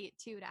right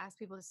too to ask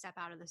people to step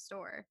out of the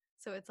store.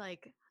 So it's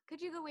like, could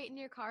you go wait in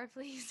your car,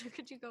 please? Or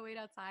could you go wait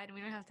outside? And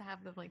we don't have to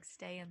have them like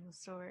stay in the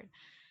store.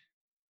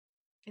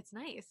 It's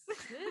nice.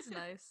 It is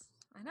nice.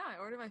 I know. I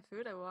order my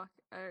food. I walk,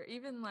 or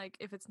even like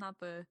if it's not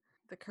the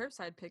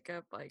curbside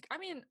pickup, like, I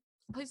mean,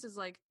 places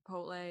like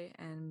Chipotle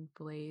and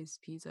Blaze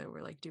Pizza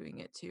were like doing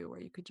it too,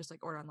 where you could just like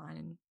order online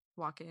and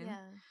walk in. Yeah.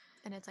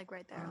 And it's like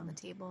right there on the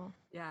table.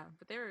 Yeah.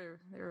 But they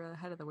were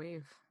ahead of the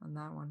wave on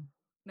that one.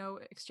 No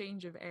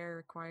exchange of air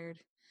required.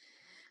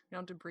 You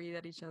don't have to breathe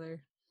at each other.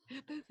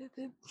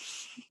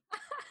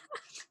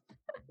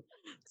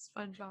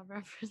 SpongeBob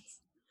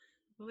reference.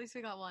 At least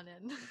we got one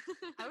in.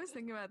 I was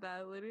thinking about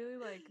that literally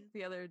like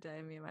the other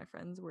day. Me and my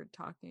friends were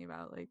talking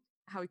about like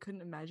how we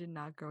couldn't imagine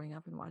not growing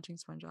up and watching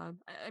SpongeBob.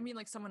 I mean,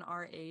 like someone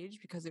our age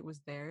because it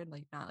was there, and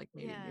like not like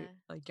maybe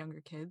like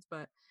younger kids,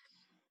 but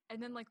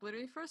and then like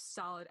literally for a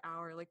solid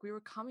hour, like we were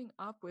coming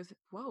up with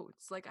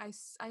quotes. Like I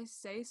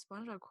say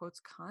SpongeBob quotes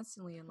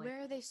constantly, and like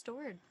where are they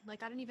stored?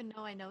 Like I don't even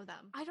know I know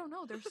them. I don't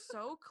know. They're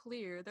so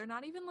clear. They're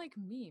not even like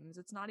memes.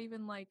 It's not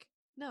even like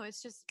no.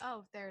 It's just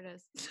there it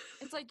is.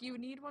 It's like you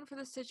need one for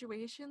the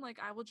situation. Like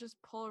I will just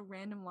pull a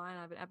random line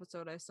out of an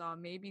episode I saw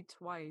maybe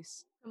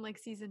twice from like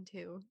season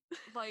 2.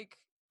 Like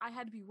I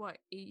had to be what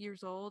 8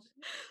 years old.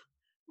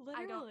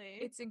 Literally,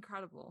 it's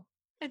incredible.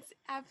 It's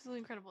absolutely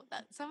incredible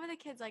that some of the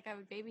kids like I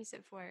would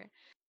babysit for,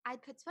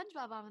 I'd put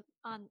SpongeBob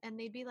on and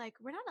they'd be like,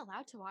 "We're not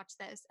allowed to watch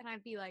this," and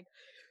I'd be like,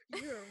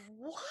 "You're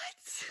what?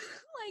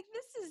 Like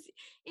this is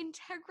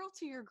integral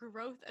to your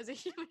growth as a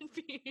human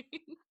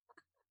being."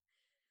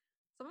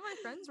 Some of my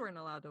friends weren't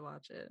allowed to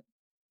watch it.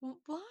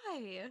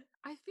 Why?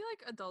 I feel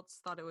like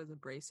adults thought it was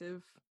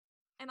abrasive,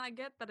 and I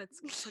get that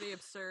it's pretty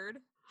absurd,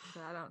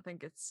 but I don't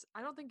think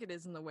it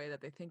is in the way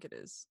that they think it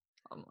is.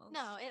 Almost.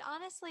 No, it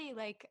honestly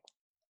like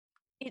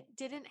it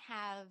didn't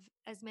have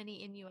as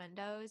many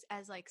innuendos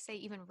as like say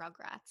even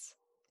Rugrats.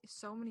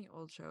 So many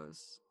old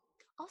shows.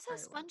 Also,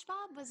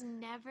 SpongeBob was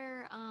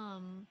never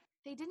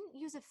they didn't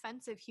use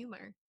offensive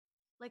humor.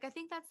 Like I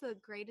think that's the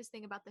greatest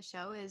thing about the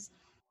show is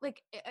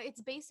like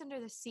it's based under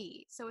the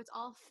sea, so it's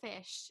all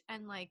fish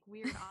and like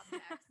weird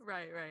objects.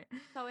 Right.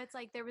 So it's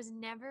like there was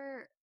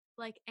never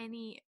like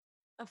any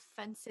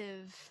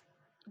offensive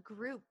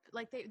group.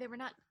 Like they were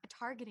not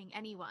targeting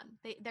anyone.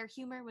 Their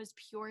humor was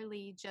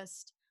purely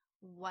just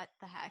what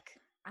the heck.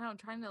 I don't know, I'm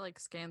trying to like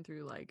scan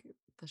through like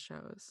the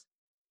shows.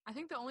 I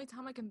think the only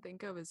time I can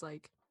think of is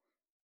like,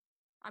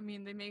 I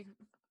mean, they make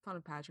fun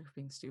of Patrick for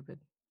being stupid,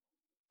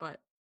 but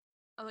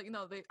like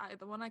no,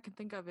 the one I can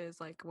think of is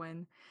like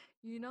when,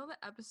 you know,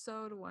 the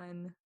episode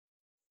when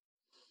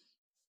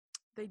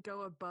they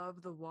go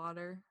above the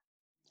water,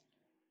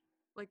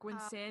 like when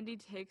Sandy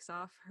takes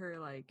off her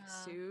like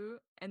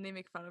suit and they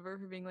make fun of her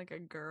for being like a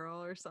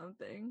girl or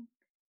something,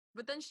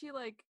 but then she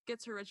like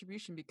gets her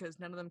retribution because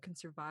none of them can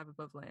survive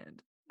above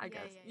land. I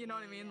guess you know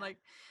what I mean. Like,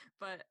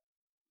 but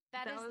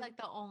that is like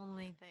the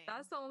only thing.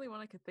 That's the only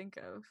one I could think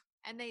of.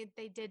 And they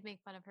did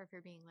make fun of her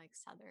for being like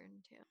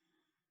Southern too.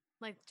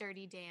 Like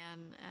Dirty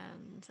Dan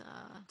and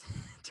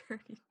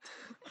Dirty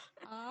Dan.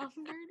 Oh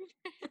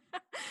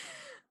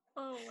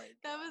my God.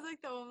 That was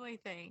like the only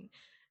thing.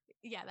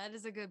 Yeah, that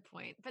is a good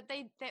point. But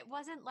that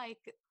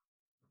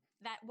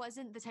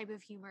wasn't the type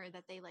of humor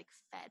that they like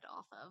fed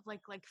off of,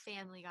 like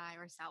Family Guy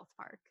or South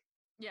Park.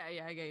 Yeah,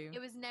 I get you. It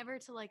was never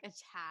to like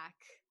attack.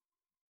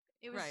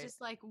 It was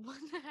just like, what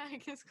the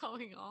heck is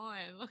going on?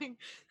 Like,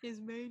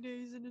 is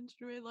mayonnaise an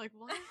instrument? Like,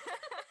 what?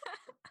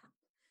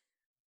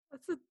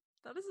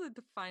 That is a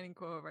defining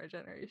quote of our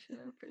generation,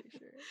 I'm pretty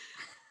sure.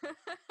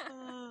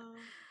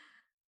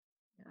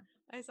 Yeah.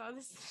 I saw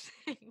this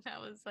thing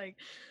that was like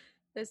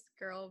this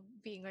girl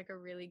being like a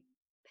really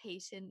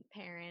patient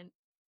parent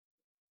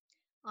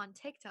on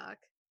TikTok.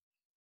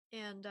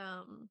 And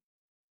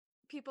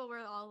people were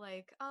all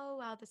like, "Oh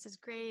wow, this is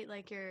great.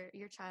 Like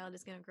your child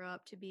is going to grow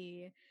up to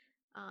be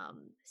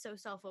so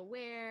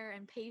self-aware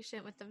and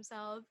patient with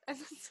themselves." And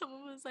then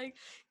someone was like,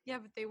 "Yeah,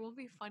 but they won't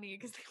be funny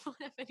because they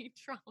won't have any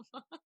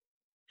trauma."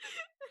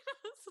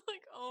 I was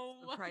like, "Oh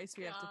my God. The price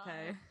we have to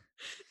pay.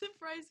 The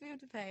price we have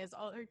to pay is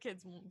all our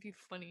kids won't be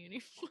funny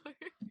anymore."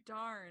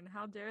 Darn,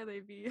 how dare they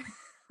be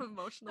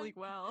emotionally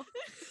well.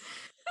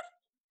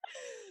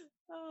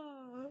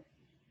 Oh.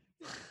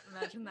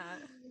 Imagine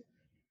that.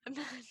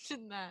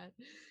 Imagine that.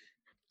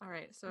 All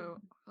right, so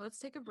let's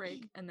take a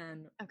break and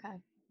then okay,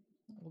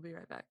 we'll be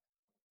right back.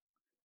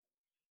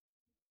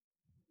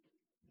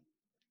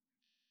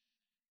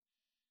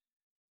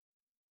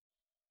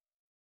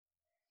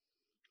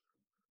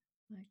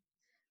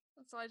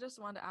 So I just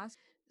wanted to ask,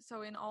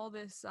 so in all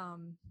this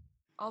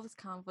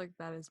conflict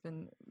that has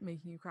been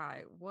making you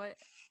cry, what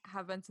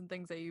have been some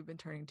things that you've been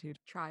turning to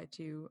try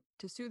to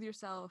soothe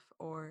yourself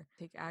or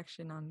take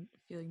action on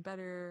feeling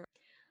better?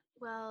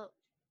 Well,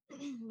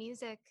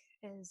 music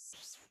is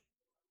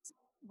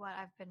what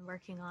I've been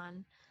working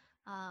on.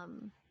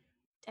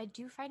 I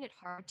do find it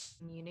hard to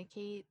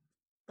communicate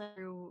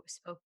through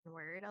spoken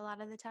word a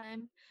lot of the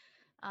time.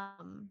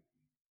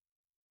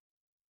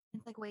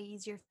 It's like way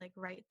easier to like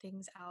write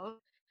things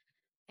out,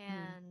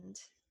 and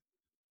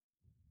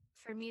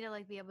for me to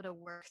like be able to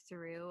work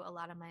through a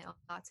lot of my own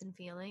thoughts and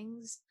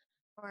feelings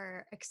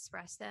or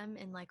express them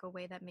in like a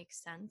way that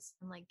makes sense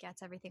and like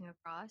gets everything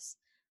across,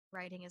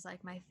 writing is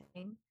like my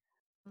thing.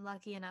 I'm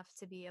lucky enough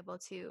to be able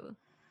to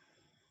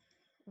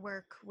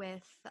work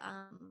with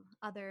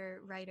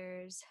other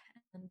writers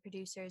and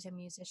producers and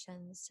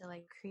musicians to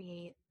like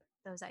create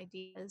those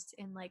ideas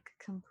in like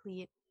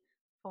complete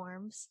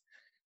forms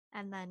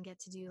and then get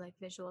to do like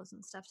visuals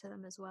and stuff to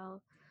them as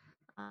well.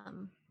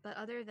 But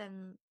other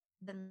than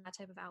that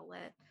type of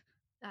outlet,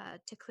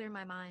 to clear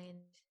my mind,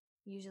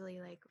 usually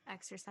like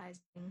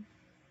exercising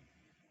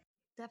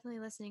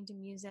Definitely listening to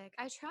music.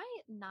 I try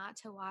not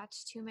to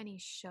watch too many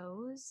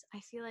shows. I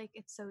feel like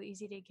it's so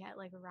easy to get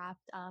like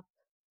wrapped up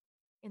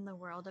in the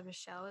world of a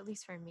show, at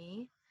least for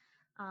me.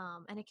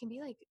 And it can be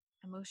like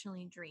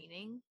emotionally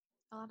draining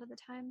a lot of the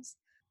times.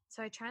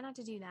 So I try not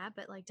to do that,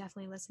 but like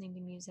definitely listening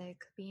to music,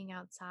 being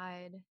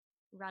outside,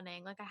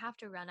 running. Like I have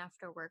to run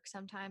after work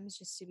sometimes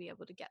just to be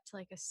able to get to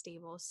like a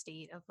stable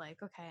state of like,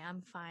 okay,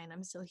 I'm fine.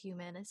 I'm still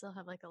human. I still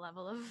have like a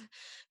level of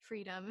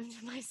freedom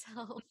to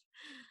myself.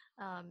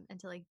 And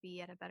to like be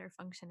at a better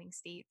functioning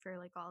state for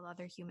like all the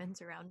other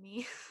humans around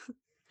me.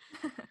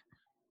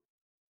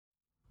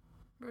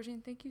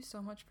 Roisin, thank you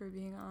so much for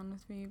being on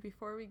with me.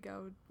 Before we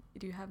go,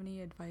 do you have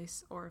any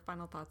advice or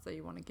final thoughts that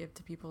you want to give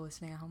to people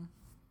listening at home?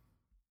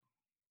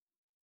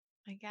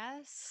 I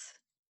guess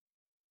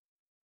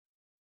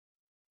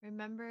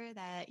remember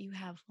that you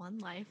have one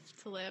life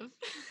to live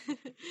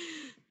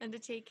and to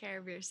take care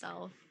of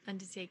yourself and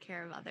to take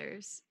care of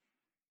others.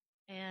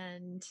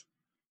 And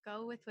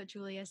go with what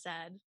Julia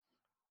said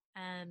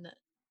and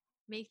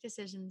make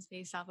decisions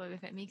based off of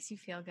if it makes you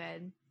feel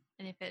good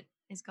and if it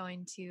is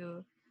going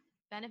to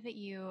benefit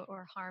you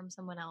or harm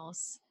someone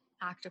else,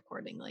 act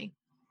accordingly.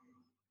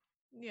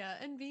 Yeah,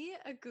 and be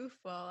a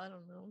goofball. I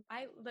don't know.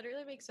 I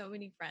literally make so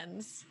many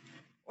friends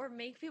or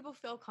make people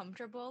feel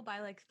comfortable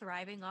by like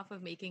thriving off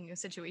of making a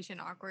situation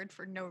awkward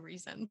for no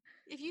reason.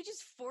 If you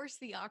just force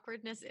the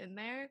awkwardness in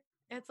there,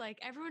 it's like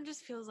everyone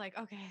just feels like,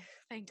 okay,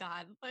 thank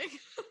God. Like,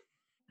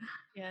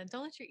 yeah,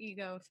 don't let your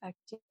ego affect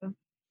you.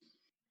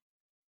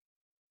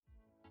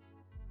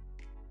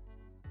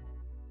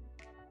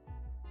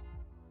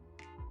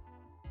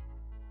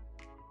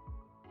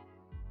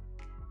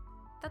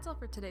 That's all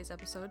for today's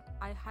episode.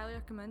 I highly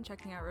recommend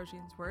checking out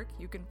Roisin's work.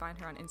 You can find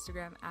her on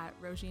Instagram at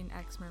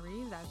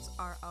RoisinXMarie, that's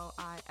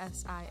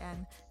ROISINX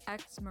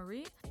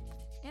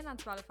and on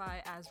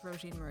Spotify as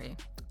Roisin Marie.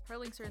 Her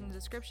links are in the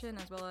description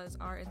as well as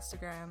our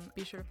Instagram.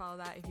 Be sure to follow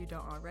that if you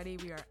don't already.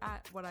 We are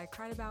at What I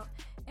Cried About,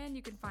 and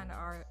you can find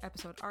our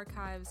episode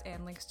archives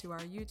and links to our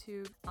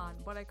YouTube on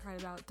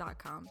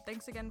whaticriedabout.com.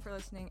 Thanks again for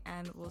listening,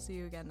 and we'll see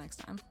you again next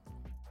time.